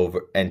take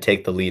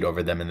the lead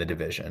over them in the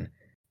division.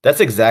 That's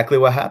exactly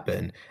what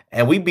happened.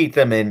 And we beat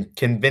them in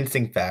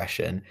convincing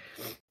fashion.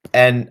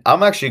 And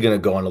I'm actually going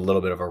to go on a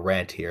little bit of a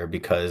rant here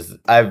because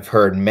I've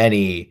heard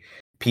many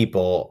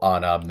people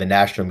on the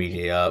national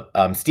media,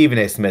 Stephen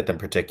A. Smith in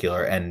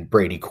particular, and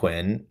Brady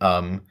Quinn.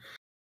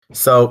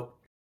 So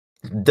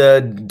the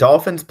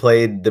Dolphins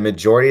played the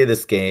majority of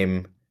this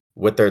game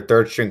with their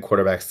third string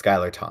quarterback,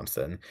 Skylar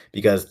Thompson,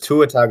 because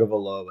Tua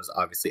Tagovailoa was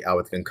obviously out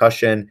with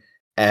concussion,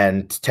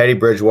 and Teddy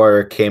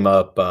Bridgewater came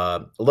up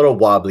a little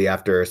wobbly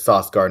after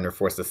Sauce Gardner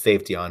forced a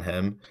safety on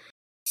him.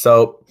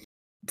 So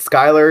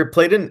Skyler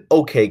played an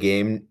okay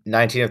game,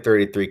 19 of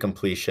 33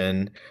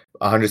 completion,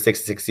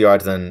 166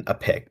 yards and a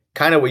pick.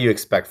 Kind of what you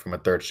expect from a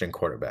third string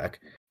quarterback.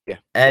 Yeah.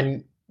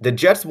 And the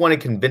Jets won in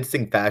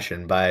convincing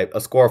fashion by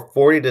a score of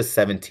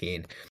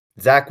 40-17.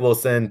 Zach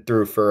Wilson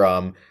threw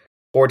for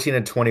 14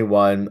 to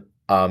 21,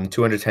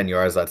 210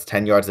 yards. That's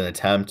 10 yards an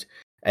attempt,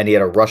 and he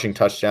had a rushing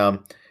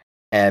touchdown.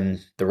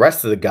 And the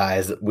rest of the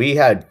guys, we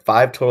had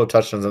 5 total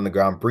touchdowns on the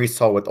ground. Brees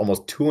Hall with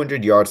almost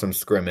 200 yards from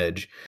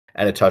scrimmage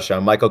and a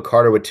touchdown. Michael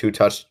Carter with 2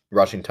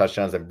 rushing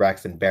touchdowns, and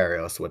Braxton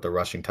Berrios with a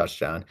rushing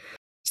touchdown.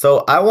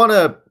 So I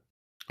wanna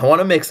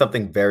make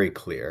something very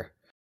clear.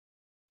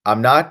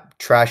 I'm not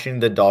trashing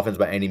the Dolphins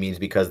by any means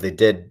because they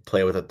did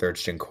play with a third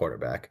string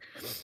quarterback.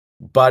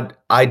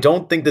 But I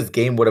don't think this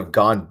game would have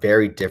gone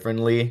very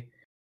differently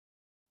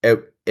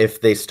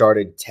if they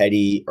started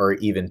Teddy or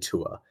even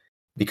Tua.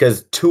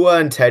 Because Tua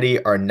and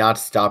Teddy are not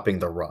stopping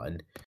the run.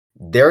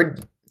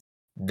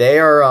 They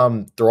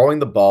are throwing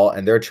the ball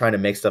and they're trying to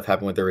make stuff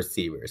happen with their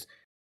receivers.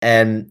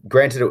 And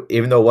granted,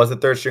 even though it was a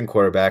third string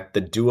quarterback,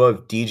 the duo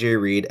of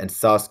DJ Reed and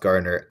Sauce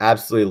Gardner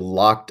absolutely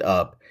locked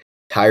up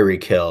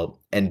Tyreek Hill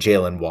and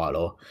Jalen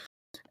Waddle.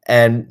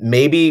 And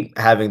maybe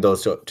having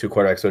those two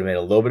quarterbacks would have made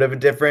a little bit of a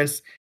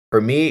difference. For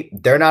me,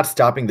 they're not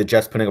stopping the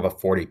Jets putting up a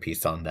 40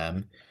 piece on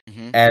them.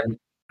 Mhm. And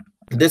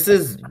this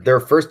is their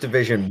first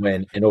division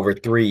win in over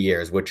 3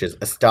 years, which is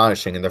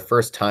astonishing, and their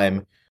first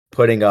time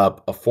putting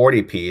up a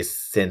 40 piece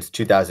since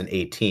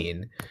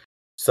 2018.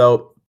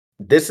 So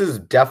this is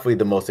definitely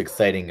the most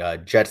exciting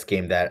Jets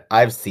game that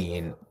I've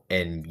seen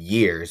in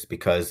years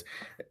because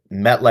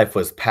MetLife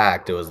was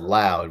packed. It was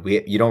loud.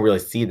 You don't really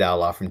see that a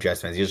lot from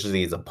Jets fans.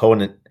 Usually, it's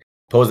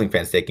opposing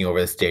fans taking over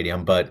the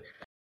stadium, but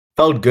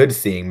felt good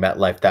seeing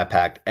MetLife that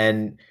packed.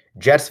 And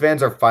Jets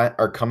fans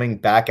are coming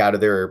back out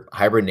of their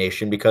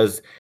hibernation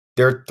because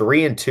they're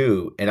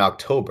 3-2 in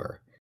October.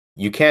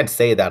 You can't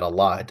say that a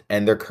lot,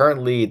 and they're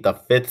currently the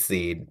 5th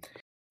seed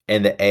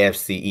in the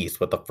AFC East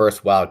with the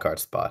first wildcard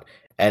spot.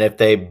 And if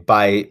they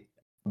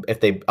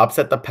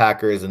upset the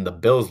Packers and the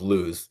Bills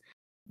lose,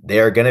 they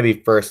are going to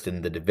be first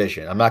in the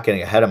division. I'm not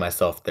getting ahead of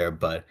myself there,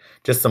 but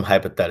just some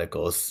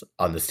hypotheticals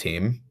on this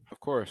team. Of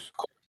course.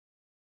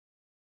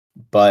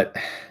 But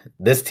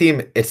this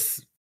team,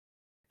 it's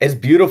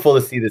beautiful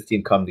to see this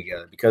team come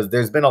together because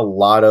there's been a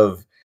lot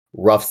of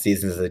rough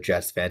seasons as a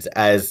Jets fans,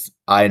 as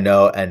I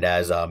know, and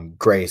as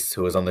Grace,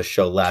 who was on the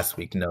show last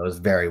week, knows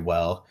very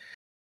well.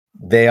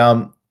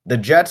 The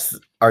Jets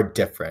are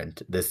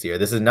different this year.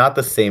 This is not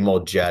the same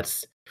old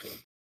Jets.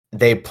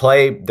 They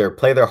play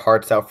their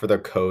hearts out for their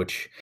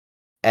coach,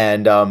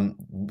 and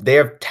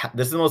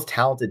this is the most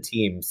talented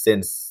team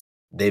since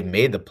they've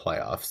made the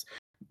playoffs.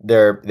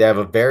 they have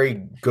a very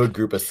good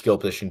group of skill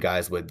position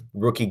guys with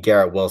rookie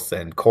Garrett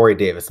Wilson, Corey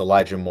Davis,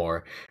 Elijah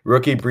Moore,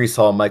 rookie Brees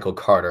Hall, Michael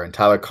Carter, and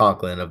Tyler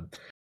Conklin, and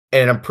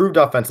an improved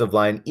offensive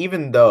line,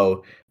 even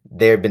though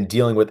they've been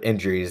dealing with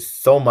injuries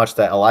so much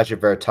that Elijah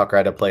Vera Tucker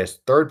had to play his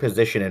third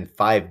position in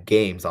 5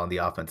 games on the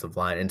offensive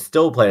line and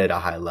still played at a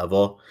high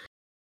level.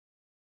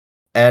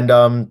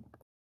 And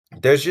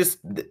there's just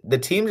the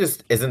team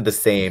just isn't the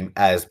same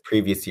as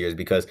previous years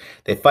because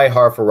they fight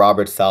hard for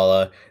Robert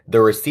Saleh. The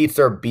receipts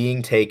are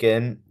being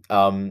taken.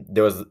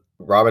 There was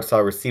Robert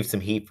Saleh received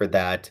some heat for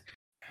that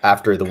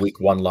after the week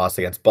 1 loss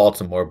against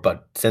Baltimore,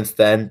 but since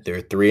then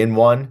they're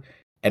 3-1,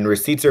 and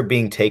receipts are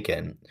being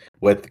taken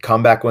with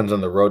comeback wins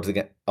on the road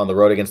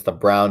against the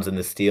Browns and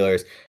the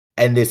Steelers,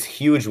 and this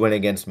huge win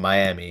against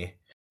Miami.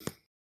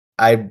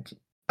 I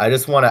I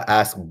just want to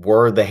ask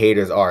where the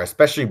haters are,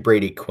 especially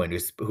Brady Quinn,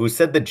 who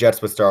said the Jets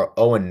would start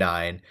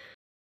 0-9.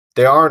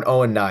 They aren't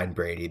 0-9,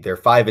 Brady. They're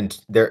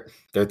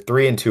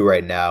 3-2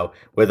 right now,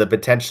 with the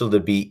potential to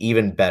be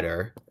even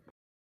better.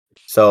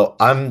 So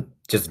I'm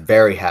just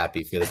very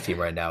happy for this team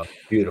right now.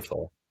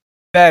 Beautiful.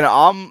 Ben,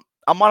 I'm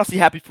honestly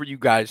happy for you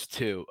guys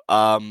too.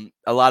 A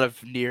lot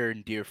of near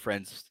and dear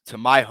friends to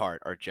my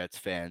heart are Jets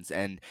fans,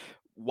 and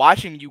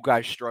watching you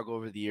guys struggle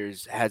over the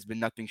years has been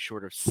nothing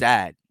short of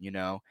sad, you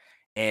know.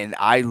 And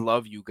I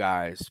love you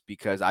guys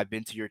because I've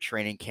been to your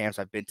training camps.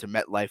 I've been to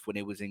MetLife when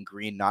it was in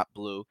green, not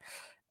blue.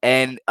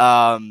 And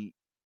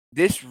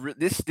this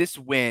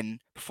win.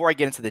 Before I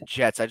get into the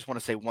Jets, I just want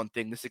to say one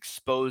thing. This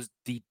exposed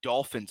the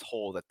Dolphins'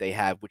 hole that they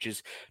have, which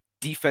is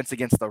defense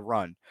against the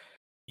run.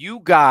 You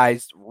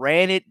guys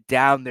ran it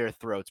down their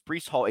throats.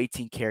 Brees Hall,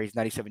 18 carries,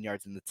 97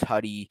 yards in the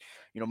tutty.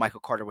 Michael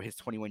Carter with his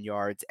 21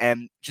 yards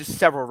and just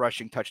several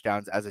rushing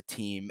touchdowns as a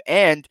team.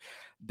 And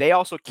they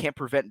also can't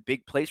prevent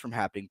big plays from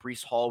happening.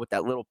 Brees Hall with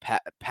that little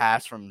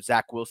pass from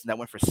Zach Wilson that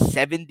went for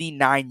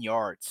 79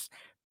 yards.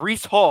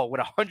 Brees Hall with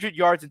 100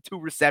 yards and 2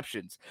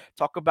 receptions.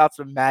 Talk about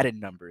some Madden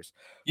numbers.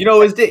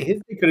 His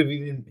day could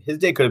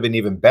have been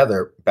even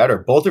better.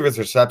 Both of his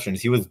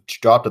receptions, he was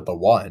dropped at the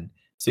 1.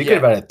 So he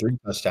could have had a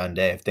 3-touchdown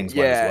day if things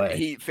went his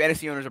way.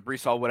 Fantasy owners of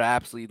Brees Hall would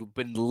have absolutely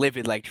been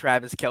livid like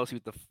Travis Kelce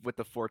with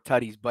the 4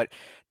 tutties. But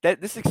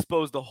this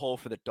exposed the hole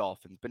for the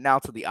Dolphins. But now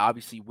to the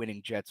obviously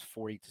winning Jets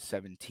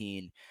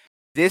 40-17.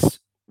 This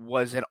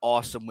was an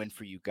awesome win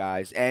for you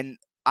guys. And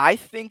I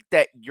think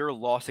that your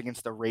loss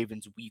against the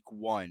Ravens week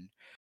 1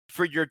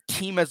 for your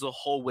team as a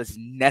whole was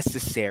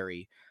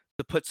necessary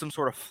to put some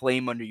sort of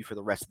flame under you for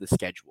the rest of the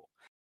schedule.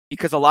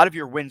 Because a lot of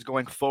your wins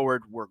going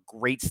forward were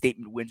great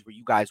statement wins where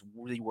you guys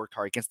really worked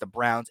hard against the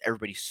Browns.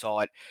 Everybody saw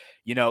it.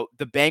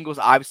 The Bengals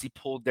obviously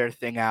pulled their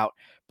thing out.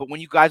 But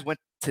when you guys went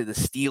to the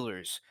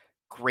Steelers,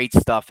 great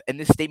stuff. And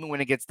this statement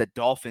win against the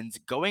Dolphins,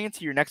 going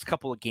into your next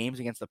couple of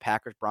games against the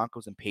Packers,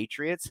 Broncos, and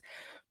Patriots,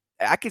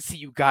 I could see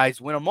you guys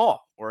win them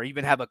all or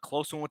even have a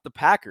close one with the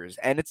Packers.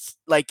 And it's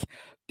like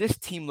this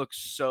team looks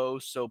so,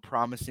 so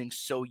promising,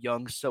 so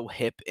young, so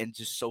hip, and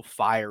just so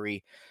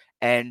fiery.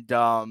 And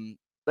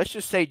let's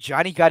just say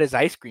Johnny got his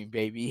ice cream,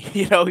 baby.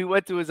 He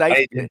went to his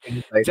ice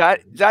cream.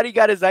 Johnny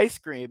got his ice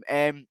cream.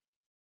 And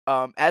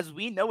as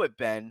we know it,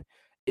 Ben,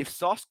 if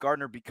Sauce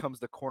Gardner becomes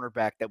the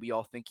cornerback that we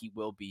all think he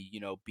will be,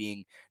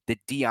 being the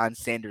Deion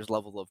Sanders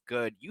level of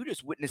good, you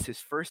just witnessed his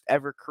first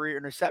ever career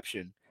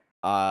interception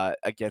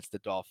against the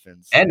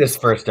Dolphins. And his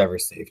first ever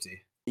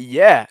safety.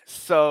 Yeah.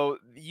 So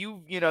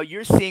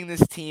you're seeing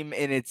this team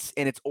in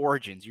its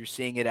origins. You're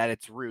seeing it at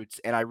its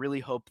roots. And I really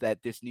hope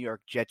that this New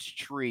York Jets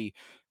tree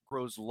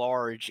grows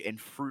large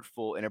and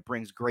fruitful and it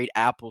brings great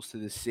apples to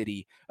the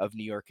city of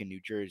New York and New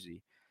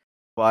Jersey.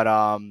 But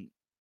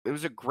it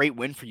was a great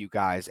win for you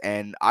guys.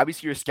 And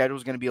obviously your schedule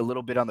is going to be a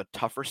little bit on the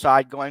tougher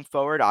side going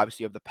forward.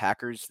 Obviously you have the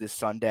Packers this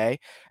Sunday,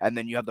 and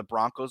then you have the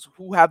Broncos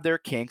who have their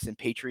kinks, and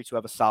Patriots who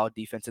have a solid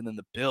defense, and then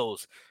the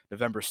Bills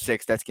November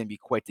 6th. That's going to be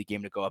quite the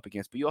game to go up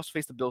against. But you also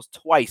face the Bills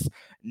twice,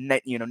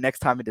 next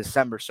time in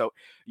December. So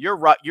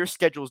your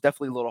schedule is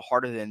definitely a little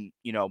harder than,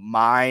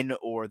 mine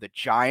or the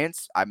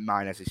Giants.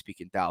 Mine as I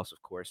speak in Dallas,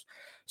 of course.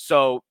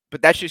 So,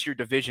 but that's just your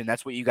division.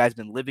 That's what you guys have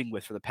been living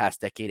with for the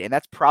past decade. And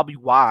that's probably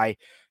why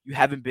you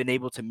haven't been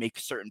able to make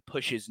certain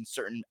pushes and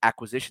certain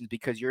acquisitions,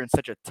 because you're in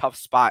such a tough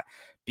spot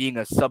being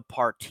a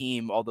subpar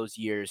team all those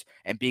years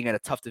and being in a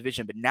tough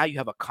division. But now you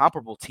have a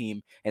comparable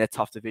team in a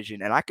tough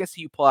division. And I can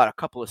see you pull out a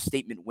couple of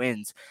statement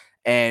wins,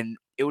 and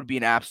it would be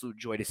an absolute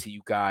joy to see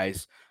you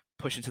guys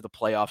push into the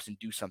playoffs and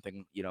do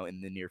something,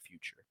 in the near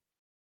future.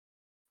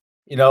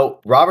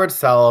 Robert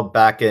Saleh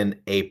back in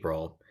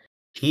April,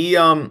 he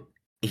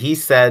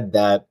said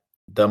that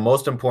the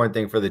most important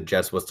thing for the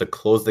Jets was to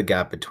close the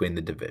gap between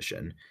the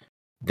division.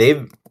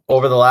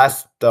 Over the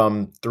last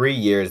 3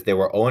 years, they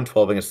were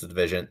 0-12 against the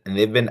division, and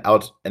they've been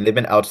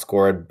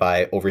outscored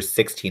by over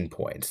 16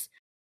 points.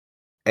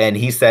 And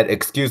he said,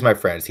 "Excuse my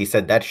friends," he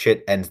said, "that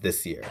shit ends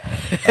this year."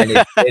 And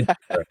it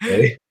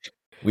did.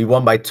 We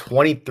won by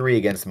 23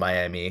 against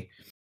Miami.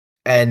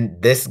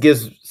 And this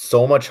gives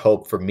so much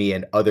hope for me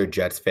and other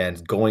Jets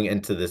fans going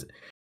into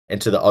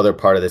the other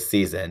part of the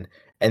season.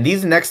 And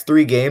these next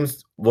 3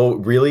 games will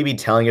really be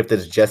telling if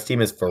this Jets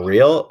team is for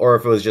real or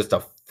if it was just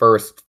a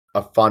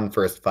a fun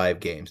first 5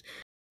 games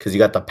because you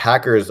got the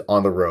Packers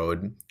on the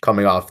road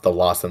coming off the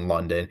loss in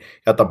London.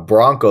 You got the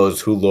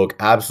Broncos who look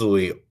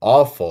absolutely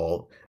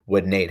awful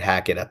with Nate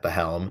Hackett at the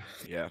helm.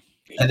 Yeah.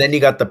 And then you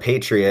got the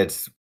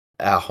Patriots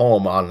at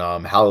home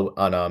on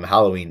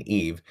Halloween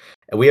Eve.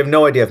 And we have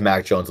no idea if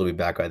Mac Jones will be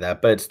back by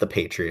that, but it's the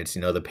Patriots.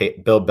 You know,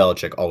 Bill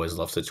Belichick always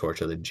loves to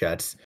torture the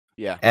Jets.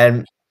 Yeah.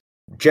 And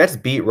Jets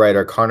beat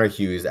writer Connor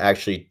Hughes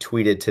actually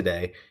tweeted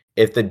today,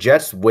 if the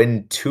Jets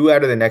win 2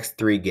 out of the next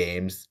 3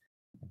 games,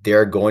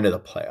 they're going to the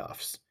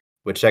playoffs,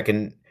 which I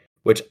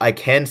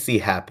can see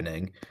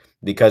happening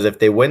because if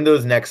they win 2 of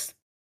those next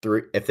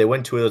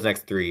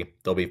 3,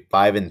 they'll be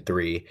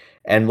 5-3.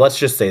 And let's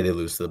just say they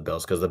lose to the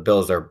Bills because the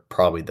Bills are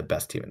probably the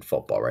best team in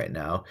football right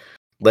now.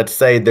 Let's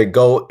say they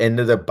go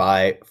into the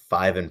bye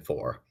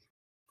 5-4,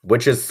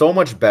 which is so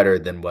much better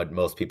than what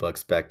most people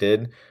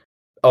expected.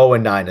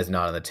 0-9 is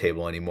not on the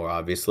table anymore,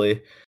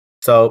 obviously.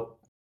 So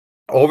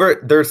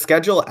over their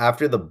schedule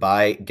after the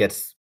bye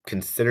gets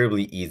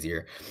considerably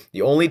easier.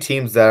 The only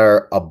teams that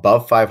are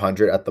above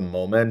 500 at the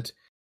moment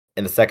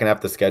in the second half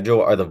of the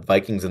schedule are the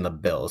Vikings and the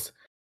Bills.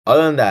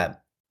 Other than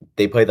that,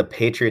 they play the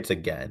Patriots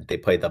again. They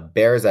play the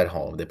Bears at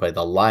home. They play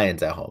the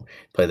Lions at home.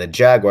 Play the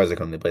Jaguars at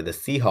home. They play the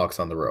Seahawks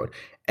on the road.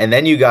 And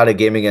then you got a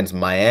game against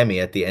Miami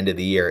at the end of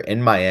the year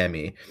in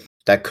Miami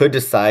that could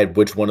decide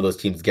which one of those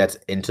teams gets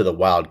into the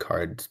wild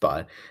card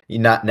spot.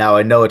 Now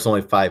I know it's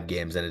only 5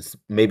 games and it's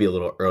maybe a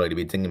little early to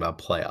be thinking about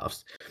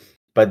playoffs.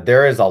 But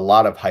there is a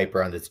lot of hype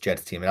around this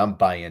Jets team, and I'm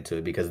buying into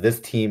it because this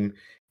team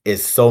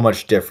is so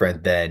much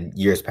different than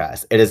years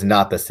past. It is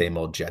not the same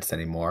old Jets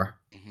anymore.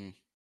 Mm-hmm.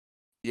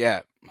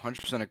 Yeah,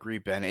 100% agree,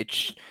 Ben.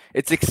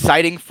 It's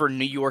exciting for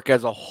New York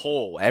as a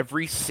whole.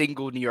 Every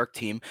single New York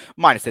team,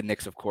 minus the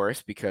Knicks, of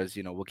course, because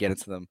we'll get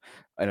into them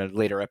in a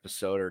later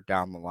episode or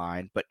down the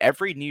line. But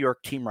every New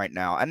York team right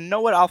now, and you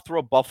know what? I'll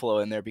throw Buffalo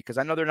in there because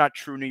I know they're not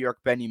true New York,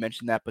 Ben. You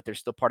mentioned that, but they're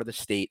still part of the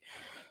state.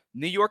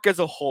 New York as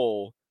a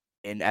whole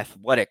in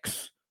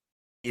athletics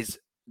is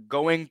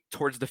going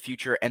towards the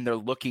future, and they're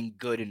looking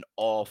good in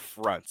all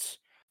fronts.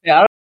 Yeah, I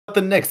don't know about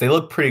the Knicks. They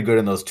look pretty good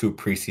in those 2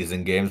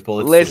 preseason games, but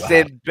let's see what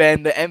happens. Listen,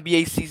 Ben, the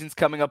NBA season's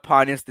coming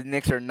upon us. The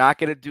Knicks are not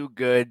going to do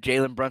good.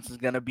 Jalen Brunson's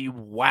going to be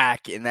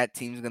whack, and that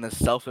team's going to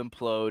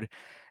self-implode,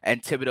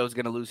 and Thibodeau's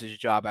going to lose his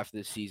job after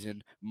the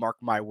season. Mark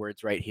my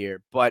words right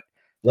here. But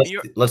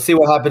let's see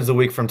what happens a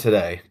week from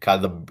today.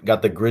 Got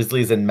the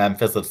Grizzlies in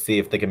Memphis. Let's see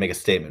if they can make a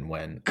statement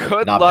win.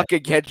 Good luck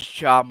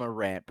against Ja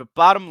Morant. But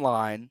bottom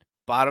line,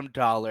 bottom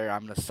dollar,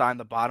 I'm going to sign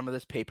the bottom of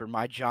this paper,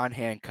 my John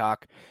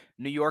Hancock.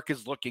 New York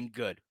is looking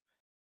good.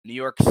 New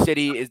York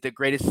City is the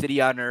greatest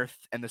city on earth,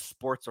 and the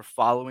sports are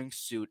following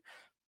suit.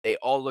 They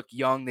all look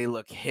young. They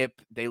look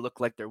hip. They look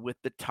like they're with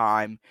the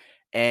time.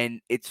 And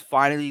it's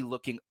finally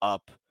looking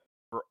up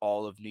for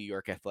all of New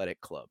York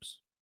athletic clubs.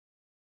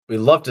 We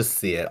love to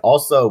see it.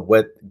 Also,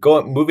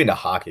 moving to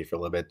hockey for a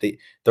little bit,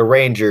 the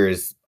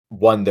Rangers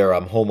won their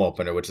home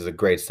opener, which is a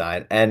great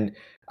sign. And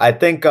I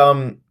think,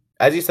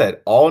 as you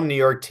said, all New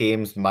York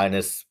teams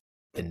minus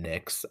the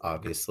Knicks,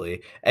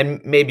 obviously,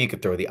 and maybe you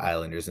could throw the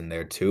Islanders in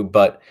there too.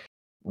 But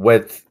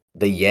with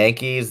the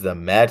Yankees, the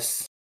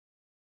Mets,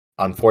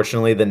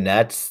 unfortunately, the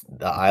Nets,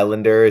 the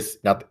Islanders,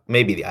 not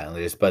maybe the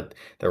Islanders, but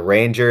the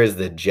Rangers,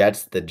 the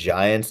Jets, the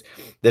Giants.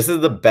 This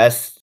is the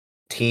best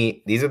team.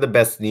 These are the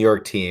best New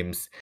York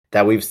teams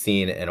that we've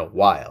seen in a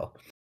while.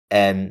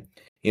 And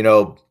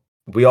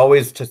we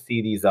always just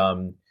see these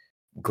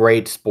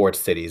great sports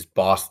cities,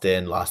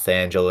 Boston, Los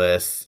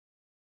Angeles,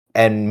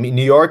 and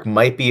New York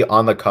might be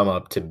on the come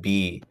up to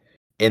be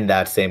in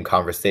that same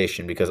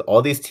conversation because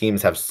all these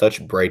teams have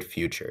such bright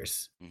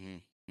futures.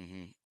 Mm-hmm,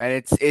 mm-hmm.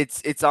 And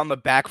it's on the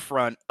back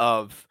front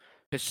of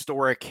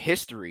historic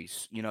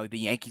histories. The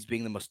Yankees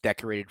being the most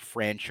decorated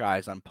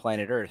franchise on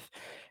planet Earth.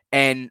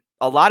 And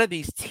a lot of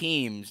these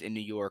teams in New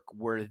York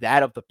were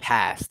that of the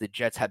past. The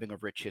Jets having a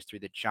rich history,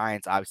 the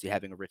Giants obviously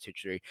having a rich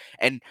history,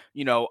 and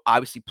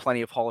obviously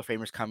plenty of Hall of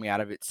Famers coming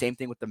out of it. Same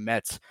thing with the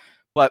Mets.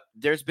 But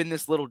there's been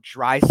this little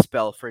dry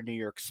spell for New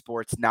York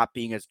sports not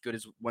being as good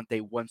as what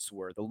they once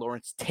were. The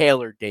Lawrence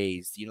Taylor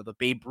days, the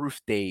Babe Ruth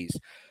days.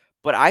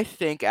 But I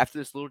think after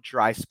this little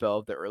dry spell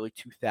of the early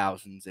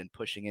 2000s and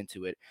pushing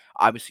into it,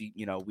 obviously,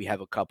 we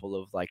have a couple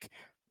of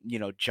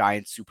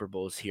giant Super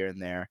Bowls here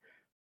and there.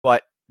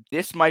 But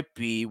this might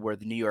be where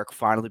the New York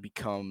finally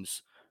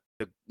becomes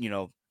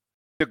the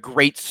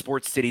great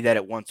sports city that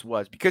it once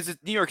was, because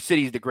New York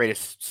City is the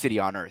greatest city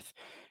on earth.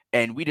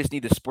 And we just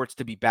need the sports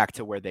to be back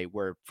to where they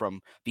were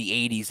from the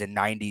 80s and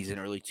 90s and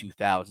early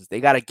 2000s.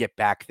 They got to get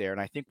back there. And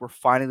I think we're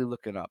finally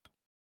looking up.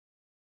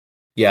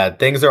 Yeah,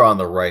 things are on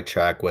the right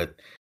track with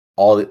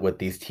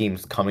these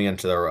teams coming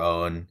into their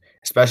own,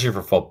 especially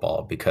for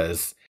football,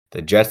 because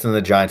the Jets and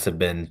the Giants have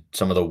been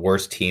some of the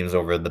worst teams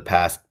over the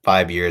past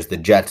 5 years. The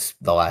Jets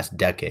the last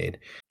decade.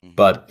 Mm-hmm.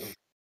 But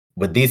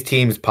with these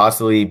teams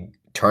possibly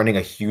turning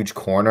a huge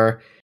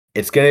corner,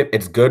 it's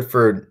good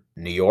for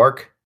New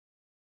York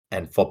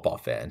and football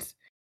fans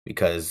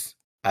because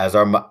as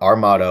our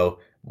motto,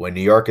 when New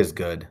York is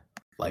good,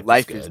 life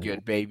Life is good. Is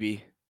good,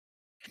 baby.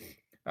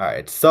 All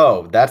right,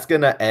 so that's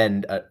gonna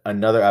end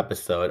another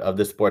episode of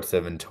the Sports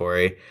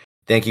Inventory.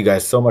 Thank you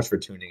guys so much for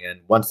tuning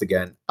in. Once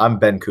again, I'm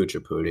Ben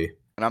Kuchapudi.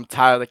 And I'm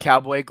Tyler the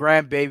Cowboy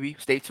Graham, baby.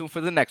 Stay tuned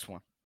for the next one.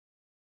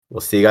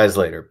 We'll see you guys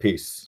later.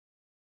 Peace.